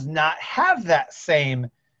seller does not have that same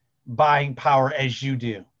buying power as you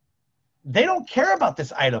do. They don't care about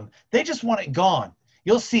this item. They just want it gone.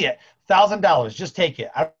 You'll see it, $1,000, just take it.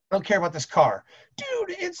 I don't care about this car.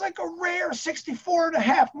 Dude, it's like a rare 64 and a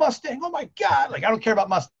half Mustang. Oh my God. Like, I don't care about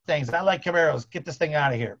Mustangs. I like Camaros. Get this thing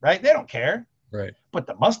out of here, right? They don't care. Right. But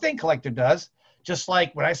the Mustang collector does. Just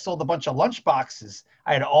like when I sold a bunch of lunch boxes,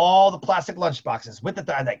 I had all the plastic lunch boxes with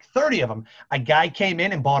I had like 30 of them. A guy came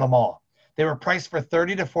in and bought them all. They were priced for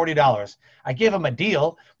 $30 to $40. I gave him a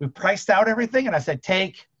deal. We priced out everything, and I said,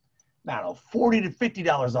 take, I don't know, $40 to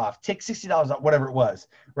 $50 off. Take $60 off, whatever it was,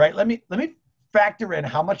 right? Let me factor in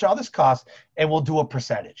how much all this costs, and we'll do a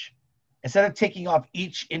percentage. Instead of taking off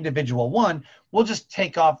each individual one, we'll just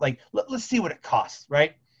take off, like, let's see what it costs,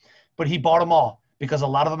 right? But he bought them all, because a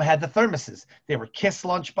lot of them had the thermoses. They were Kiss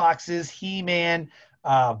lunch boxes, He-Man,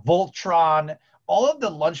 Voltron, all of the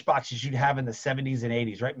lunch boxes you'd have in the 70s and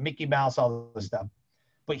 80s, right? Mickey Mouse, all this stuff.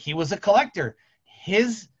 But he was a collector.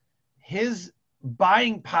 His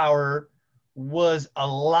buying power was a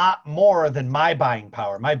lot more than my buying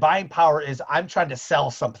power. My buying power is I'm trying to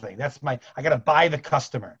sell something. I got to buy the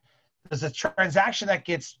customer. There's a transaction that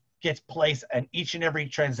gets placed in each and every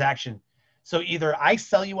transaction. So either I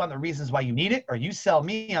sell you on the reasons why you need it, or you sell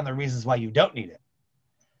me on the reasons why you don't need it.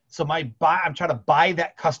 So I'm trying to buy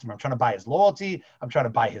that customer. I'm trying to buy his loyalty. I'm trying to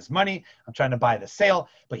buy his money. I'm trying to buy the sale,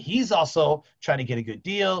 but he's also trying to get a good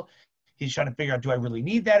deal. He's trying to figure out, do I really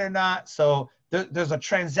need that or not? So there's a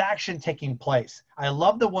transaction taking place. I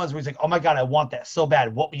love the ones where he's like, oh my God, I want that so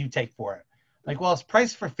bad. What will you take for it? Like, well, it's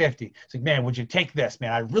priced for 50. It's like, man, would you take this,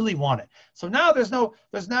 man? I really want it. So now there's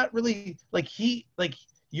not really like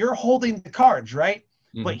you're holding the cards, right?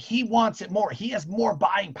 Mm-hmm. But he wants it more. He has more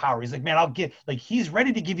buying power. He's like, man, he's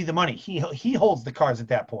ready to give you the money. He holds the cards at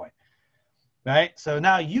that point. Right. So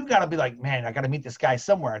now you got to be like, man, I got to meet this guy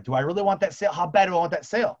somewhere. Do I really want that sale? How bad do I want that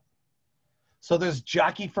sale? So there's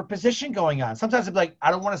jockey for position going on. Sometimes I'm like,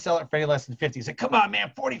 I don't want to sell it for any less than 50. He's like, come on,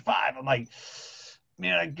 man, 45. I'm like,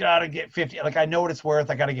 man, I got to get 50. Like, I know what it's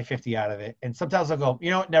worth. I got to get 50 out of it. And sometimes I'll go,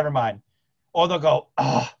 you know what? Never mind. Or they'll go,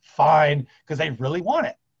 oh, fine. Because they really want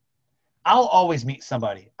it. I'll always meet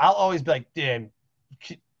somebody. I'll always be like, damn,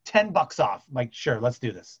 $10 off. I'm like, sure, let's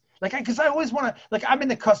do this. Like, because I always want to, like, I'm in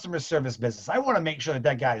the customer service business. I want to make sure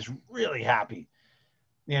that guy is really happy,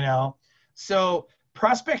 you know? So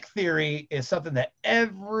prospect theory is something that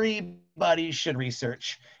everybody should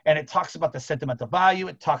research. And it talks about the sentimental value.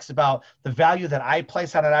 It talks about the value that I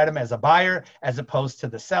place on an item as a buyer, as opposed to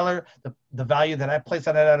the seller, the value that I place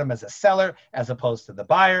on an item as a seller, as opposed to the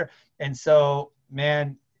buyer. And so,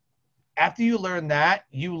 man, after you learn that,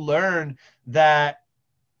 you learn that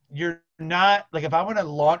you're not, like, if I want to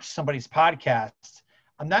launch somebody's podcast,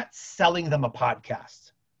 I'm not selling them a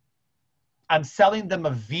podcast. I'm selling them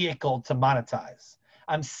a vehicle to monetize.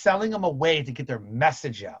 I'm selling them a way to get their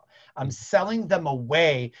message out. I'm selling them a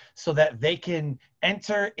way so that they can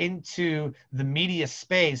enter into the media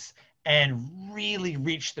space and really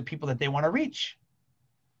reach the people that they want to reach.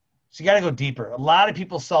 So you got to go deeper. A lot of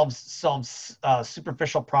people solve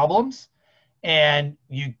superficial problems, and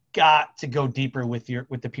you got to go deeper with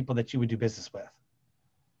the people that you would do business with.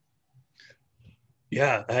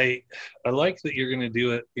 Yeah, I like that you're going to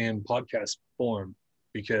do it in podcast form,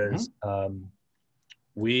 because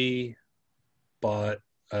we bought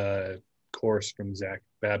a course from Zach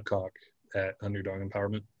Babcock at Underdog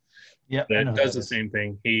Empowerment. Yeah, that does the same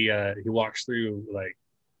thing. He walks through like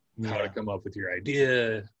how to come up with your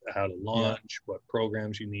idea, how to launch, what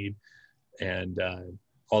programs you need, and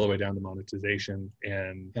all the way down to monetization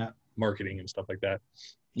and marketing and stuff like that.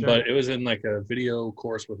 Sure. But it was in like a video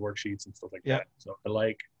course with worksheets and stuff like that. So I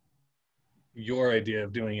like your idea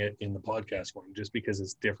of doing it in the podcast form, just because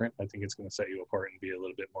it's different. I think it's going to set you apart and be a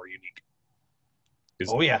little bit more unique.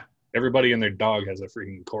 Oh yeah. Everybody and their dog has a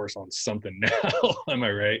freaking course on something now. Am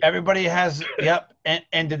I right? Everybody has. Yep.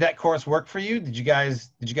 And did that course work for you? Did you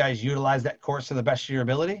guys utilize that course to the best of your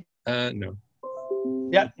ability? No.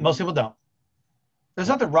 Yeah. Most people don't. There's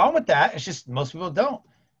nothing wrong with that. It's just most people don't.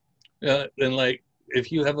 Yeah. And like, if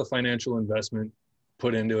you have a financial investment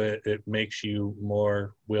put into it, it makes you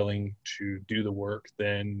more willing to do the work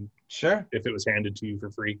than if it was handed to you for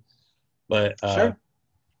free. But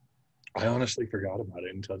I honestly forgot about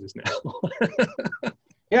it until just now.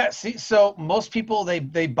 Yeah. See, so most people, they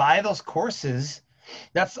buy those courses.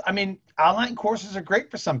 Online courses are great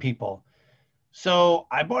for some people. So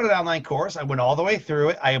I bought an online course. I went all the way through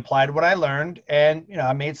it. I applied what I learned, and,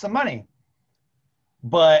 I made some money.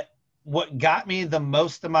 But what got me the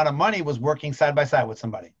most amount of money was working side by side with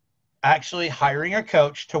somebody, actually hiring a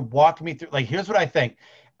coach to walk me through, like, here's what I think,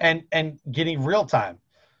 and getting real time.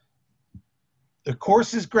 The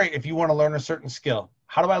course is great if you want to learn a certain skill.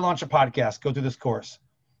 How do I launch a podcast? Go through this course.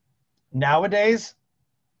 Nowadays,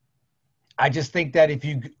 I just think that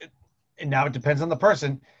and now it depends on the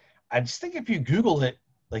person. I just think if you Google it,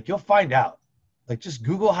 like, you'll find out. Like, just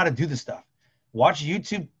Google how to do this stuff. Watch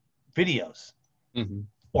YouTube videos. Mm-hmm.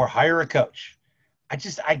 Or hire a coach.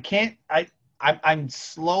 I'm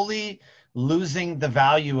slowly losing the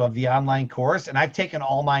value of the online course, and I've taken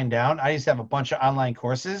all mine down. I used to have a bunch of online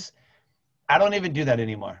courses. I don't even do that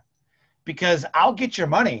anymore, because I'll get your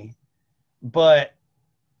money, but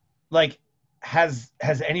like, has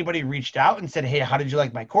anybody reached out and said, hey, how did you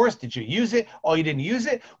like my course? Did you use it? Oh, you didn't use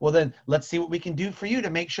it? Well, then let's see what we can do for you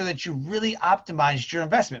to make sure that you really optimized your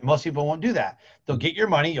investment. Most people won't do that. They'll get your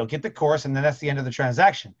money, you'll get the course, and then that's the end of the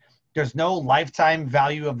transaction. There's no lifetime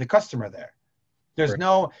value of the customer there. There's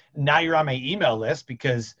now you're on my email list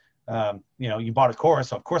because, you bought a course.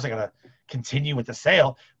 So of course I got to continue with the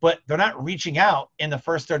sale, but they're not reaching out in the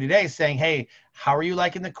first 30 days saying, hey, how are you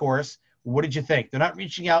liking the course? what did you think? They're not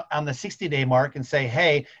reaching out on the 60-day mark and say,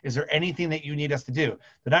 hey, is there anything that you need us to do?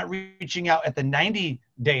 They're not reaching out at the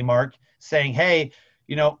 90-day mark saying, hey,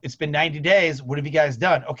 it's been 90 days. What have you guys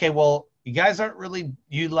done? Okay, well, you guys aren't really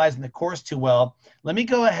utilizing the course too well. Let me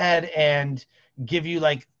go ahead and give you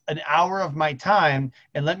like an hour of my time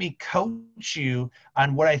and let me coach you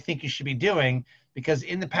on what I think you should be doing. Because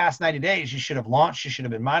in the past 90 days, you should have launched, you should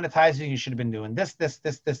have been monetizing, you should have been doing this.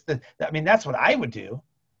 I mean, that's what I would do.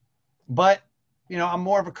 But, I'm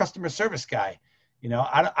more of a customer service guy.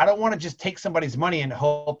 I don't want to just take somebody's money and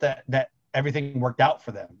hope that everything worked out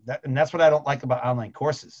for them. And that's what I don't like about online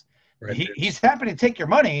courses. Right. He's happy to take your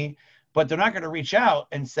money, but they're not going to reach out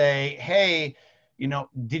and say, hey,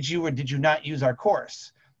 did you or did you not use our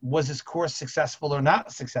course? Was this course successful or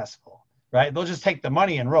not successful? Right? They'll just take the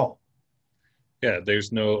money and roll. Yeah,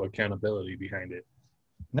 there's no accountability behind it.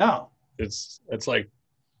 No. It's like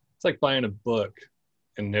buying a book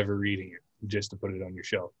and never reading it just to put it on your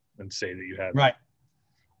shelf and say that you have right.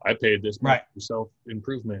 it. I paid this much for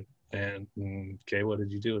self-improvement, and okay, what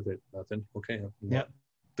did you do with it? Nothing. Okay. Yep.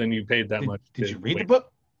 Then you paid that much. Did you read the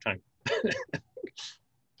book? Time.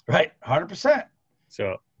 Right, 100%.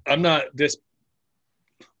 So I'm not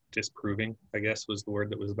disproving, I guess was the word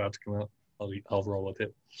that was about to come out. I'll roll with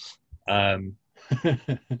it.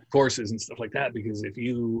 Courses and stuff like that, because if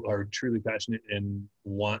you are truly passionate and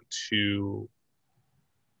want to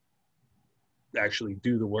actually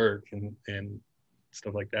do the work and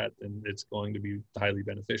stuff like that, then it's going to be highly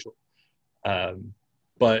beneficial.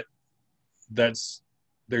 But there's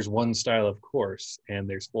one style of course and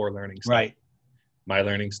there's 4 learning styles. Right. My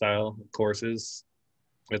learning style courses,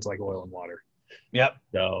 it's like oil and water. Yep.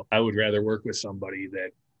 So I would rather work with somebody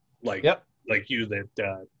that like you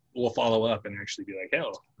that will follow up and actually be like,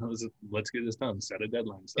 hell, let's get this done. Set a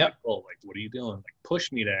deadline. Set a goal. Like, what are you doing? Like,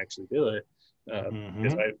 push me to actually do it.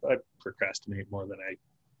 Because I procrastinate more than I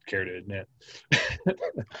care to admit.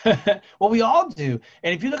 Well, we all do.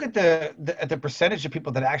 And if you look at the percentage of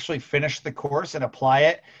people that actually finish the course and apply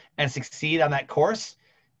it and succeed on that course,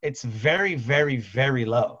 it's very, very, very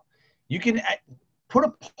low. You can put a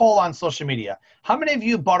poll on social media. How many of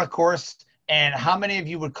you bought a course and how many of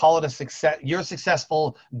you would call it a success? You're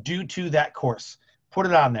successful due to that course. Put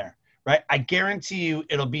it on there, right? I guarantee you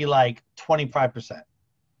it'll be like 25%,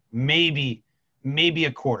 maybe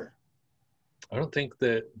a quarter. I don't think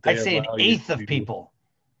that I'd say an eighth of people.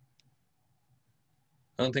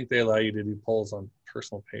 I don't think they allow you to do polls on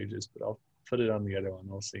personal pages, but I'll put it on the other one.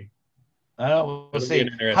 We'll see. We'll see.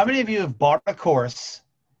 How many of you have bought a course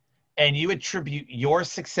and you attribute your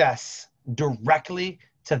success directly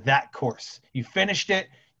to that course? You finished it,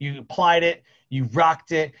 you applied it, you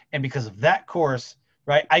rocked it, and because of that course,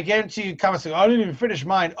 right? I guarantee you comments like, oh, I didn't even finish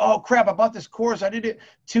mine. Oh, crap, I bought this course. I did it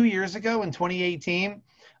 2 years ago in 2018.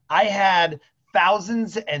 I had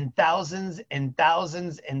thousands and thousands and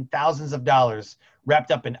thousands and thousands of dollars wrapped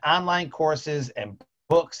up in online courses and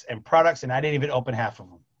books and products, and I didn't even open half of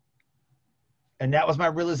them. And that was my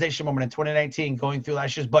realization moment in 2019, going through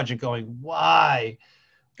last year's budget, going, why?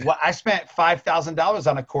 Well, I spent $5,000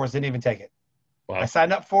 on a course, didn't even take it. Wow. I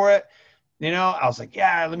signed up for it. I was like,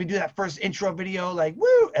 yeah, let me do that first intro video, like,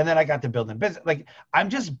 woo. And then I got to building business. Like, I'm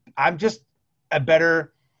just a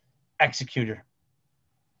better executor.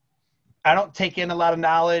 I don't take in a lot of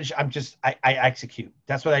knowledge. I execute.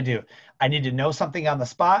 That's what I do. I need to know something on the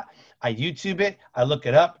spot. I YouTube it. I look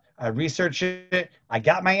it up. I research it. I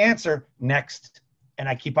got my answer. Next. And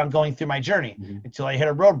I keep on going through my journey until I hit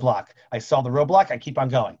a roadblock. I solve the roadblock. I keep on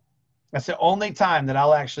going. That's the only time that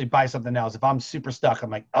I'll actually buy something else. If I'm super stuck,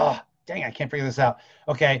 I'm like, oh, dang, I can't figure this out.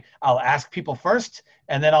 Okay, I'll ask people first,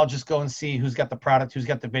 and then I'll just go and see who's got the product, who's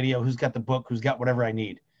got the video, who's got the book, who's got whatever I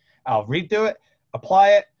need. I'll read through it,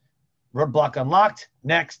 apply it, roadblock unlocked,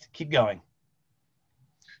 next, keep going.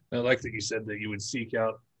 I like that you said that you would seek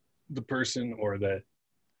out the person or the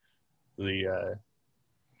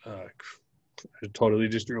I totally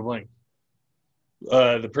just drew a blank.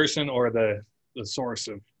 The person or the source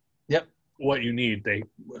of what you need,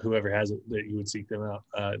 whoever has it, that you would seek them out.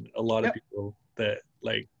 A lot of people that,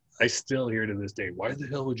 like, I still hear to this day, why the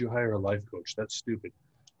hell would you hire a life coach? That's stupid.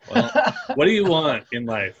 Well, what do you want in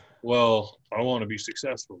life? Well, I want to be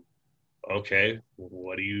successful. Okay,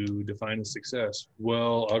 what do you define as success?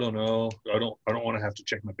 Well, I don't know. I don't want to have to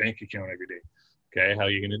check my bank account every day. Okay, how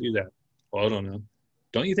are you going to do that? Well, I don't know.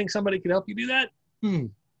 Don't you think somebody could help you do that?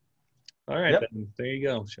 All right, then, there you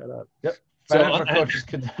go. Shut up. Yep. Financial coaches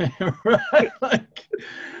could, right? Like,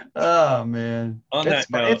 oh man,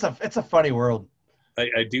 it's a funny world.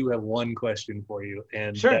 I do have one question for you,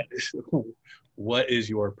 and sure. What is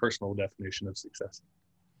your personal definition of success?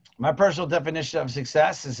 My personal definition of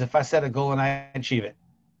success is if I set a goal and I achieve it.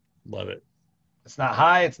 Love it. It's not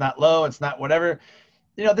high, it's not low, it's not whatever.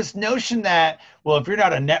 This notion that, well, if you're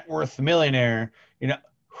not a net worth millionaire,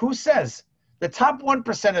 who says the top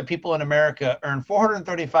 1% of people in America earn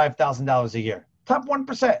 $435,000 a year? Top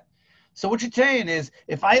 1%. So what you're saying is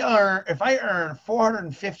if I earn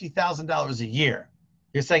 $450,000 a year,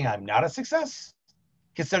 you're saying I'm not a success,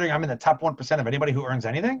 considering I'm in the top 1% of anybody who earns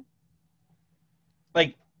anything?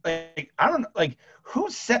 Like I don't know, like who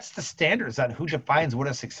sets the standards on who defines what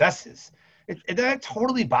a success is? That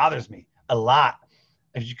totally bothers me a lot,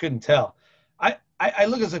 if you couldn't tell. I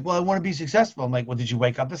look at it like, well, I want to be successful. I'm like, well, did you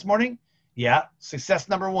wake up this morning? Yeah. Success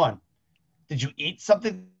number one. Did you eat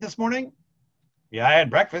something this morning? Yeah, I had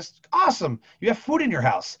breakfast. Awesome. You have food in your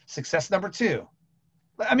house. Success number two.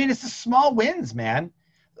 I mean, it's the small wins, man.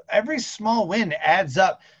 Every small win adds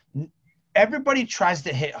up. Everybody tries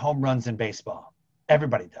to hit home runs in baseball.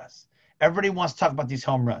 Everybody does. Everybody wants to talk about these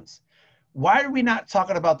home runs. Why are we not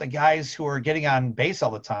talking about the guys who are getting on base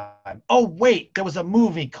all the time? Oh, wait, there was a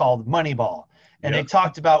movie called Moneyball, and They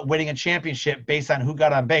talked about winning a championship based on who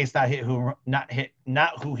got on base, not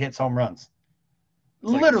who hits home runs.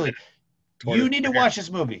 It's literally, you need to watch this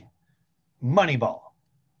movie, Moneyball.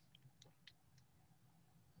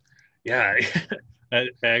 Yeah, I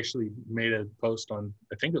actually made a post on,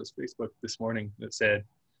 I think it was Facebook this morning, that said,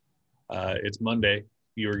 it's Monday,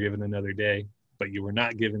 you were given another day, but you were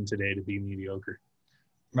not given today to be mediocre.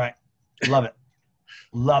 Right. Love it.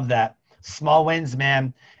 Love that. Small wins,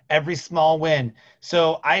 man. Every small win.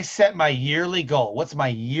 So I set my yearly goal. What's my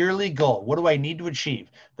yearly goal? What do I need to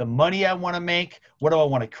achieve? The money I want to make. What do I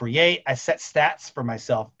want to create? I set stats for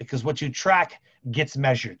myself because what you track gets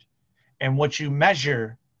measured. And what you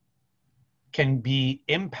measure can be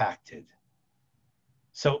impacted.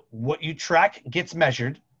 So what you track gets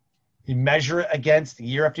measured. You measure it against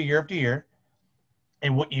year after year after year.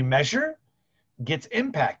 And what you measure gets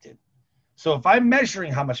impacted. So if I'm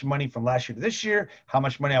measuring how much money from last year to this year, how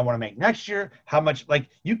much money I want to make next year, how much,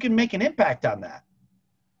 you can make an impact on that.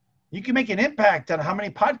 You can make an impact on how many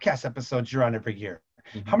podcast episodes you're on every year,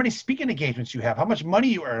 how many speaking engagements you have, how much money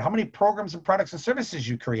you earn, how many programs and products and services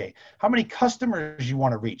you create, how many customers you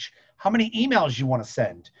want to reach, how many emails you want to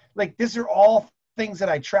send. These are all things that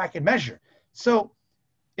I track and measure. So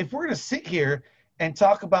if we're going to sit here and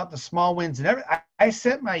talk about the small wins and everything, I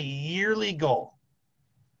set my yearly goal.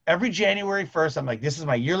 Every January 1st, I'm like, this is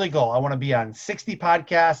my yearly goal. I want to be on 60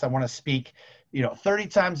 podcasts. I want to speak, 30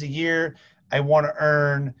 times a year. I want to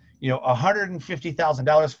earn,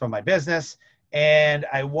 $150,000 from my business. And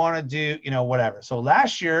I want to do, whatever. So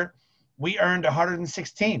last year we earned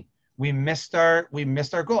 116. We missed our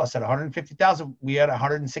goal. I said 150,000. We had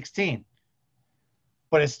 116,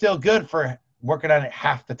 but it's still good for working on it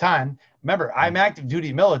half the time. Remember, I'm active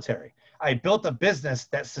duty military. I built a business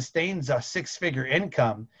that sustains a 6-figure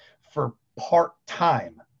income for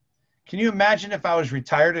part-time. Can you imagine if I was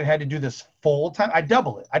retired and had to do this full-time? I'd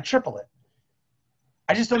double it. I'd triple it.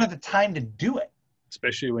 I just don't have the time to do it.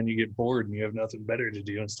 Especially when you get bored and you have nothing better to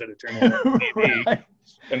do instead of turning on TV right.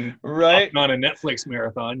 and on a Netflix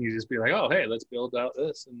marathon. You just be like, oh, hey, let's build out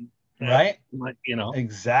this. And right.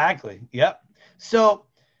 Exactly. Yep. So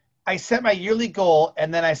I set my yearly goal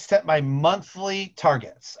and then I set my monthly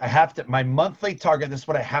targets. My monthly target, this is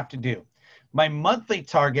what I have to do. My monthly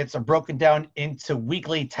targets are broken down into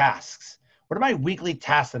weekly tasks. What are my weekly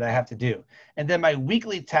tasks that I have to do? And then my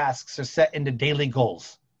weekly tasks are set into daily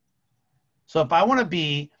goals. So if I want to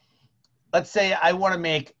be, let's say I want to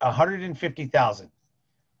make 150,000.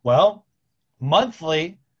 Well,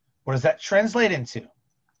 monthly, what does that translate into?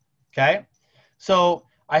 Okay. So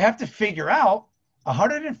I have to figure out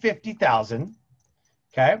 150,000,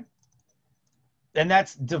 okay? And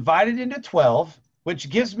that's divided into 12, which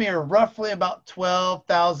gives me roughly about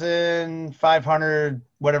 $12,500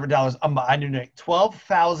 whatever dollars a month. I need to make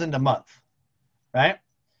 $12,000 a month, right?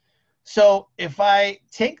 So if I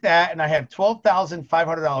take that and I have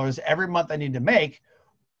 $12,500 every month I need to make,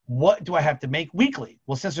 what do I have to make weekly?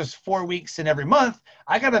 Well, since there's 4 weeks in every month,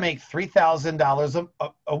 I got to make $3,000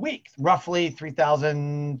 a week, roughly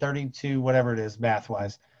 3,032, whatever it is,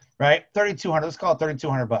 math-wise, right? 3,200. Let's call it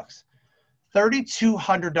 $3,200.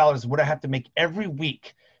 $3,200 is what I have to make every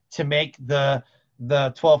week to make the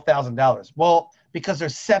 $12,000. Well, because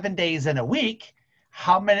there's 7 days in a week,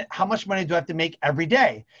 how much money do I have to make every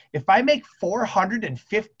day? If I make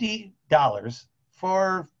 $450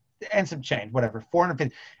 and some change, whatever,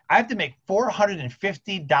 450. I have to make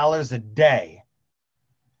 $450 a day,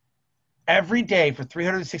 every day for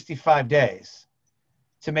 365 days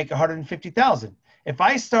to make 150,000. If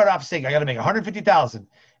I start off saying I got to make 150,000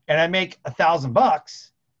 and I make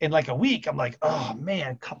 $1,000 in like a week, I'm like, oh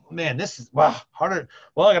man, this is wow harder.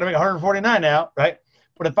 Well, I got to make 149 now, right?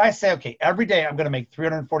 But if I say, okay, every day I'm going to make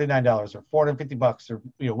 $349 or $450 or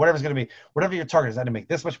whatever it's going to be, whatever your target is, I have to make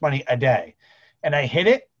this much money a day, and I hit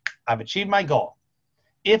it, I've achieved my goal.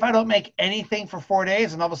 If I don't make anything for 4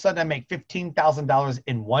 days and all of a sudden I make $15,000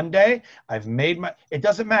 in one day, I've made my, it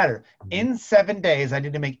doesn't matter. In 7 days, I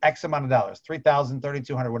need to make X amount of dollars, 3,000,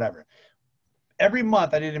 3,200, whatever. Every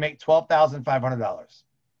month I need to make $12,500.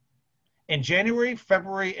 In January,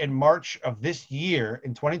 February, and March of this year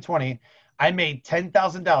in 2020, I made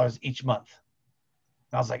 $10,000 each month.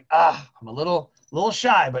 And I was like, I'm a little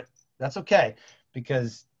shy, but that's okay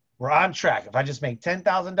because we're on track. If I just make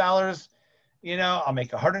 $10,000, I'll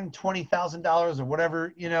make $120,000 or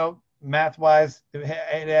whatever, math wise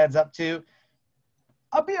it adds up to.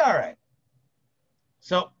 I'll be all right.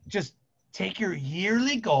 So just take your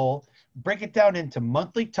yearly goal, break it down into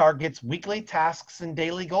monthly targets, weekly tasks, and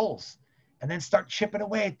daily goals, and then start chipping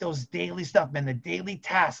away at those daily stuff, man, the daily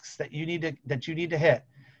tasks that you need to hit.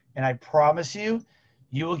 And I promise you,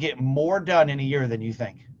 you will get more done in a year than you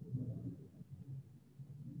think.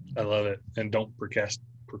 I love it. And don't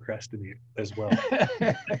procrastinate as well.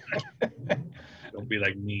 Don't be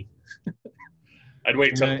like me. I'd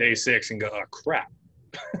wait till day 6 and go, oh crap.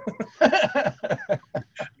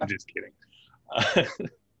 I'm just kidding.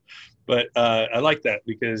 But I like that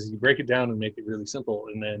because you break it down and make it really simple,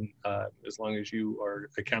 and then as long as you are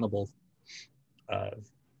accountable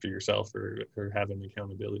for yourself or have an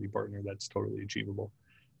accountability partner, that's totally achievable.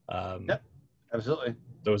 Yep, absolutely.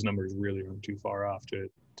 Those numbers really aren't too far off, to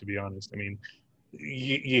be honest. I mean,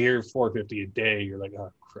 you hear 450 a day, you're like,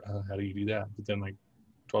 oh, how do you do that? But then like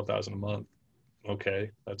 12,000 a month,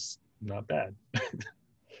 okay, that's not bad.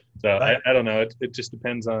 So right. I don't know. It just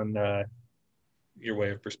depends on your way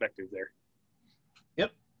of perspective there.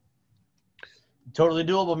 Yep. Totally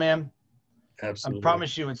doable, man. Absolutely. I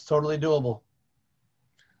promise you it's totally doable.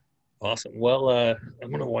 Awesome. Well, I'm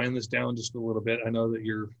going to wind this down just a little bit. I know that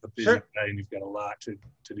you're a busy guy and you've got a lot to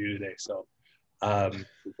do today. So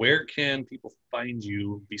where can people find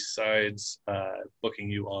you besides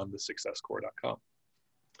booking you on thesuccesscore.com?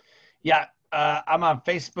 Yeah. I'm on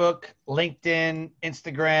Facebook, LinkedIn,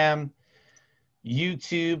 Instagram,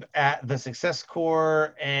 YouTube at The Success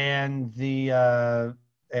Core, and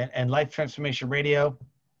and Life Transformation Radio.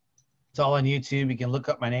 It's all on YouTube. You can look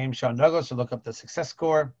up my name, Sean Douglas, or look up The Success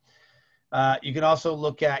Core. You can also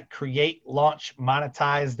look at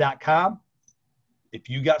createlaunchmonetize.com. If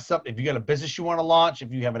you got a business you want to launch,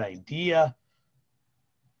 if you have an idea,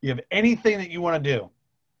 you have anything that you want to do,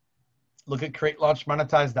 look at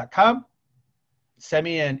createlaunchmonetize.com. Send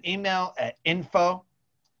me an email at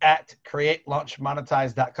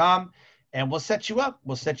info@createlaunchmonetize.com, and we'll set you up.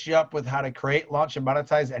 We'll set you up with how to create, launch, and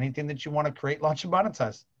monetize anything that you want to create, launch, and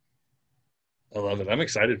monetize. I love it. I'm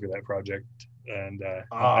excited for that project, and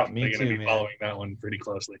I'm going to be following that one pretty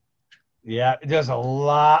closely. Yeah, there's a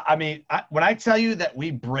lot. I mean, when I tell you that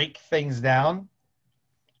we break things down,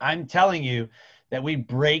 I'm telling you that we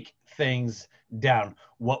break things down.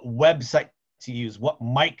 What website to use, what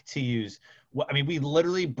mic to use. We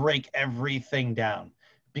literally break everything down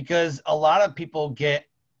because a lot of people get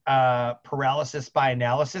paralysis by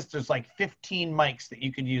analysis. There's like 15 mics that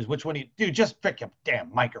you could use. Which one just pick a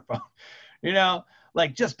damn microphone,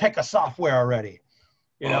 like just pick a software already,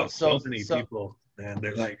 so many people, and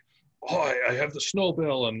they're like, oh, I have the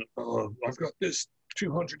Snowbell and I've got this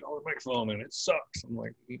 $200 microphone and it sucks. I'm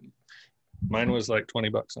like, mine was like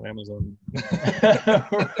 $20 on Amazon.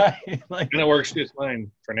 Right. And it works just fine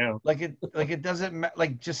for now. It doesn't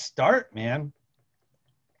just start, man.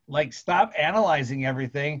 Stop analyzing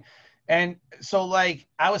everything. And so I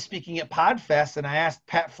was speaking at PodFest and I asked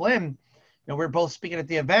Pat Flynn, we were both speaking at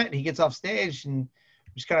the event, and he gets off stage and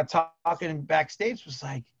just kind of talking backstage, was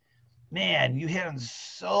like, man, you hit on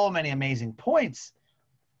so many amazing points.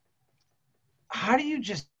 How do you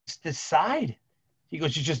just decide? He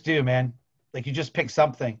goes, you just do, man. You just pick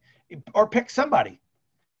something or pick somebody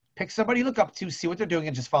you look up to, see what they're doing,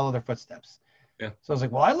 and just follow their footsteps. Yeah. So I was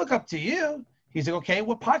like, well, I look up to you. He's like, okay,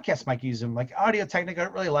 what podcast mic you use? I'm like, Audio Technica, I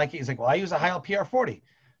don't really like it. He's like, well, I use a Heil PR40.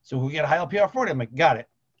 So we get a Heil PR40. I'm like, got it.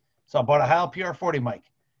 So I bought a Heil PR40 mic.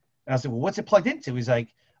 And I was like, well, what's it plugged into? He's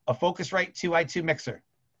like, a Focusrite 2i2 mixer. I'm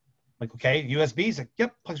like, okay, USB. He's like,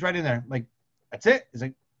 yep, plugs right in there. I'm like, that's it? He's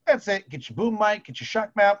like, that's it. Get your boom mic, get your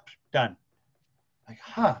shock mount, done. Like,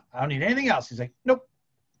 I don't need anything else. He's like, nope.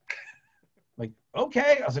 Like,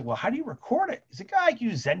 okay. I was like, well, how do you record it? He's like, you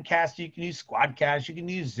can use Zencastr, you can use Squadcast, you can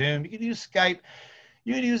use Zoom, you can use Skype,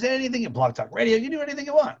 you can use anything in Blog Talk Radio, you can do anything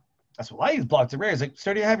you want. I said, well, I use Blog Talk Radio. He's like,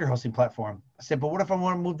 so do you have your hosting platform? I said, but what if I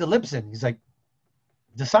want to move to Libsyn? He's like,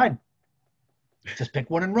 decide. Just pick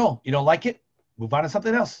one and roll. You don't like it, move on to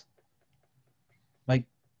something else. Like,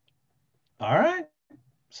 all right.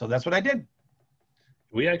 So that's what I did.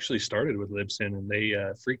 We actually started with Libsyn, and they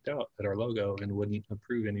freaked out at our logo and wouldn't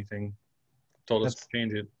approve anything. Told us to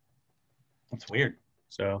change it. That's weird.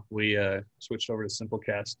 So we switched over to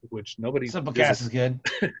Simplecast, which nobody Simplecast is good.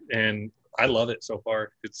 And I love it so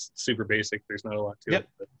far. It's super basic. There's not a lot to it.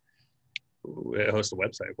 But it hosts a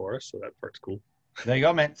website for us, so that part's cool. There you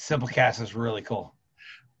go, man. Simplecast is really cool.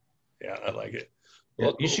 Yeah, I like it.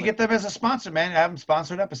 Well, you should get them as a sponsor, man. Have them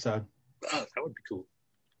sponsored episode. Oh, that would be cool.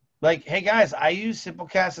 Like, hey guys, I use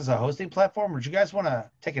Simplecast as a hosting platform. Would you guys want to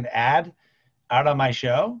take an ad out on my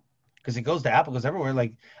show? Because it goes to Apple, goes everywhere.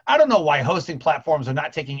 Like, I don't know why hosting platforms are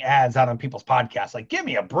not taking ads out on people's podcasts. Like, give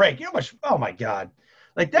me a break. You know how much? Oh my God.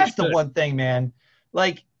 Like, that's the one thing, man.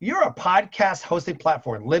 Like, you're a podcast hosting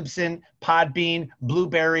platform. Libsyn, Podbean,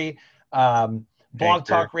 Blueberry, Blog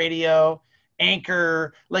Talk Radio,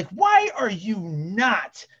 Anchor. Like, why are you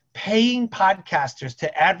not paying podcasters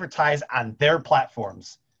to advertise on their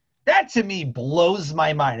platforms? That to me blows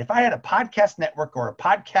my mind. If I had a podcast network or a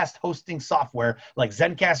podcast hosting software like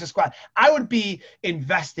Zencastr Squad, I would be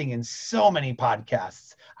investing in so many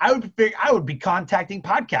podcasts. I would be contacting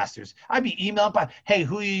podcasters. I'd be emailing, hey,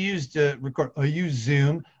 who you use to record? I use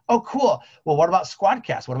Zoom. Oh, cool. Well, what about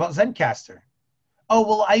Squadcast? What about Zencastr? Oh,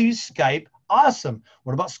 well, I use Skype. Awesome.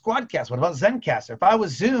 What about Squadcast? What about Zencastr? If I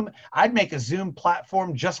was Zoom, I'd make a Zoom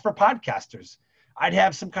platform just for podcasters. I'd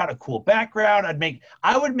have some kind of cool background.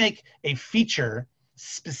 I would make a feature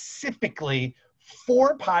specifically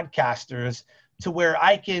for podcasters to where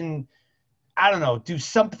I can, I don't know, do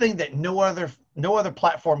something that no other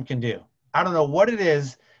platform can do. I don't know what it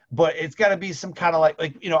is, but it's got to be some kind of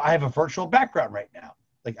like, you know, I have a virtual background right now.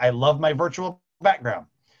 Like, I love my virtual background.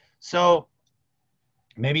 So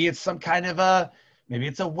maybe it's some kind of maybe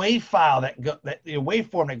it's a WAV file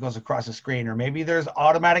waveform that goes across the screen, or maybe there's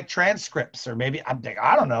automatic transcripts, or maybe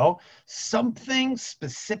I don't know, something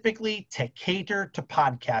specifically to cater to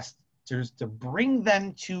podcasters to bring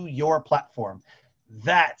them to your platform.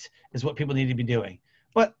 That is what people need to be doing,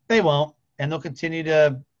 but they won't, and they'll continue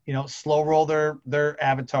to, you know, slow roll their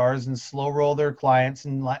avatars and slow roll their clients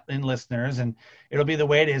and listeners, and it'll be the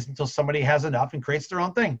way it is until somebody has enough and creates their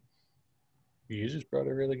own thing. You just brought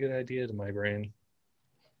a really good idea to my brain.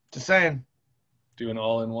 Just saying. Do an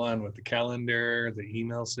all-in-one with the calendar, the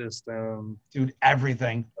email system. Dude,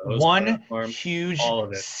 everything. One huge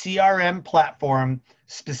CRM platform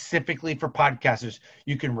specifically for podcasters.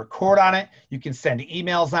 You can record on it. You can send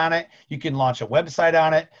emails on it. You can launch a website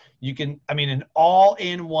on it. You can, an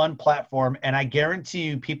all-in-one platform. And I guarantee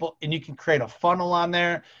you and you can create a funnel on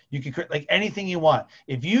there. You can create like anything you want.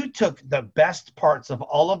 If you took the best parts of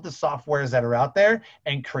all of the softwares that are out there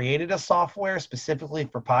and created a software specifically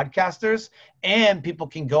for podcasters, and people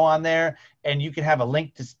can go on there and you can have a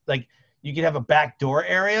link to, like, you can have a backdoor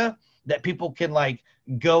area that people can like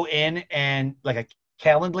go in and like a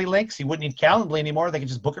Calendly link. So you wouldn't need Calendly anymore. They can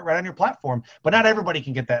just book it right on your platform, but not everybody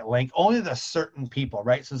can get that link. Only the certain people,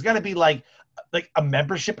 right? So it's got to be like a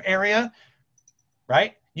membership area,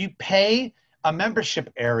 right? You pay a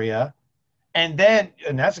membership area, and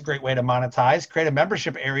that's a great way to monetize. Create a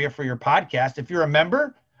membership area for your podcast. If you're a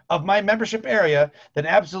member of my membership area, then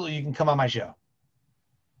absolutely you can come on my show.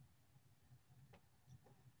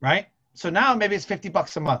 Right? So now maybe it's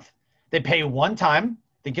 $50 a month. They pay you one time.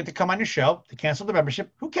 They get to come on your show. They cancel the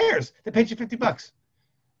membership. Who cares? They paid you $50.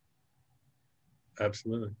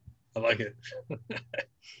 Absolutely. I like it.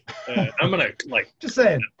 I'm going to just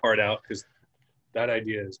saying that part out because that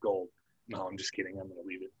idea is gold. No, I'm just kidding. I'm going to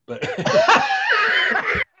leave it. But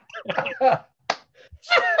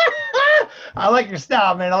I like your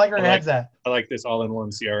style, man. I like where your head's at. I like this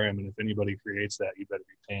all-in-one CRM, and if anybody creates that, you better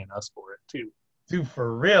be paying us for it too. Dude,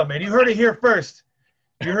 for real, man. You heard it here first.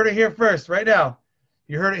 You heard it here first, right now.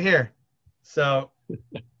 You heard it here. So,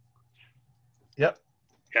 yep.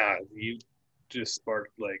 Yeah, you just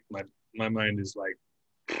sparked like my mind is like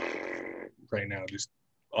right now, just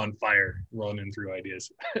on fire, running through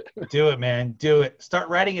ideas. Do it, man. Do it. Start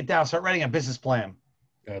writing it down. Start writing a business plan.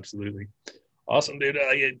 Absolutely. Awesome, dude.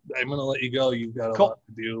 I'm going to let you go. You've got a lot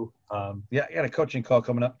to do. Yeah, I got a coaching call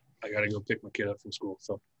coming up. I got to go pick my kid up from school.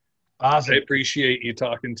 So awesome. I appreciate you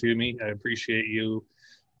talking to me. I appreciate you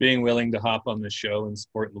being willing to hop on this show and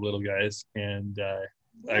support the little guys. And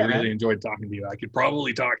I really enjoyed talking to you. I could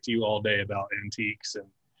probably talk to you all day about antiques and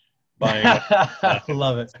buying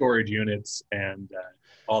love it. storage units and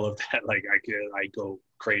all of that. Like I go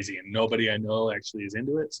crazy, and nobody I know actually is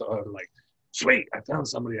into it. So I was like, sweet, I found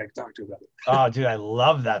somebody I can talk to about it. Oh, dude, I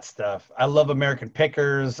love that stuff. I love American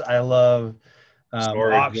Pickers. I love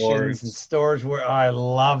Storage auctions wars. and storage. Where I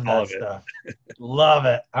love All that of it. stuff. Love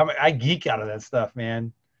it. I geek out of that stuff,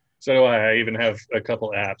 man. So do I. I even have a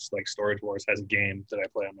couple apps like Storage Wars has a game that I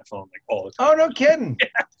play on my phone like all the Oh, time. no kidding.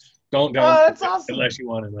 Don't Oh, download that's it awesome. unless you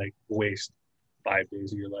want to like waste 5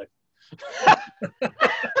 days of your life.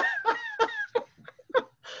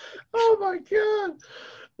 Oh my God.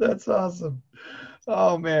 That's awesome.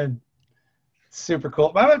 Oh man. Super cool.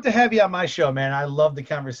 I'm gonna have to have you on my show, man. I love the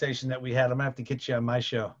conversation that we had. I'm gonna have to get you on my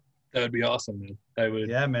show. That would be awesome, man. I would.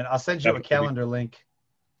 Yeah, man. I'll send you a calendar link.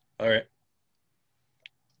 All right.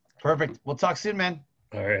 Perfect. We'll talk soon, man.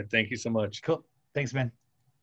 All right. Thank you so much. Cool. Thanks, man.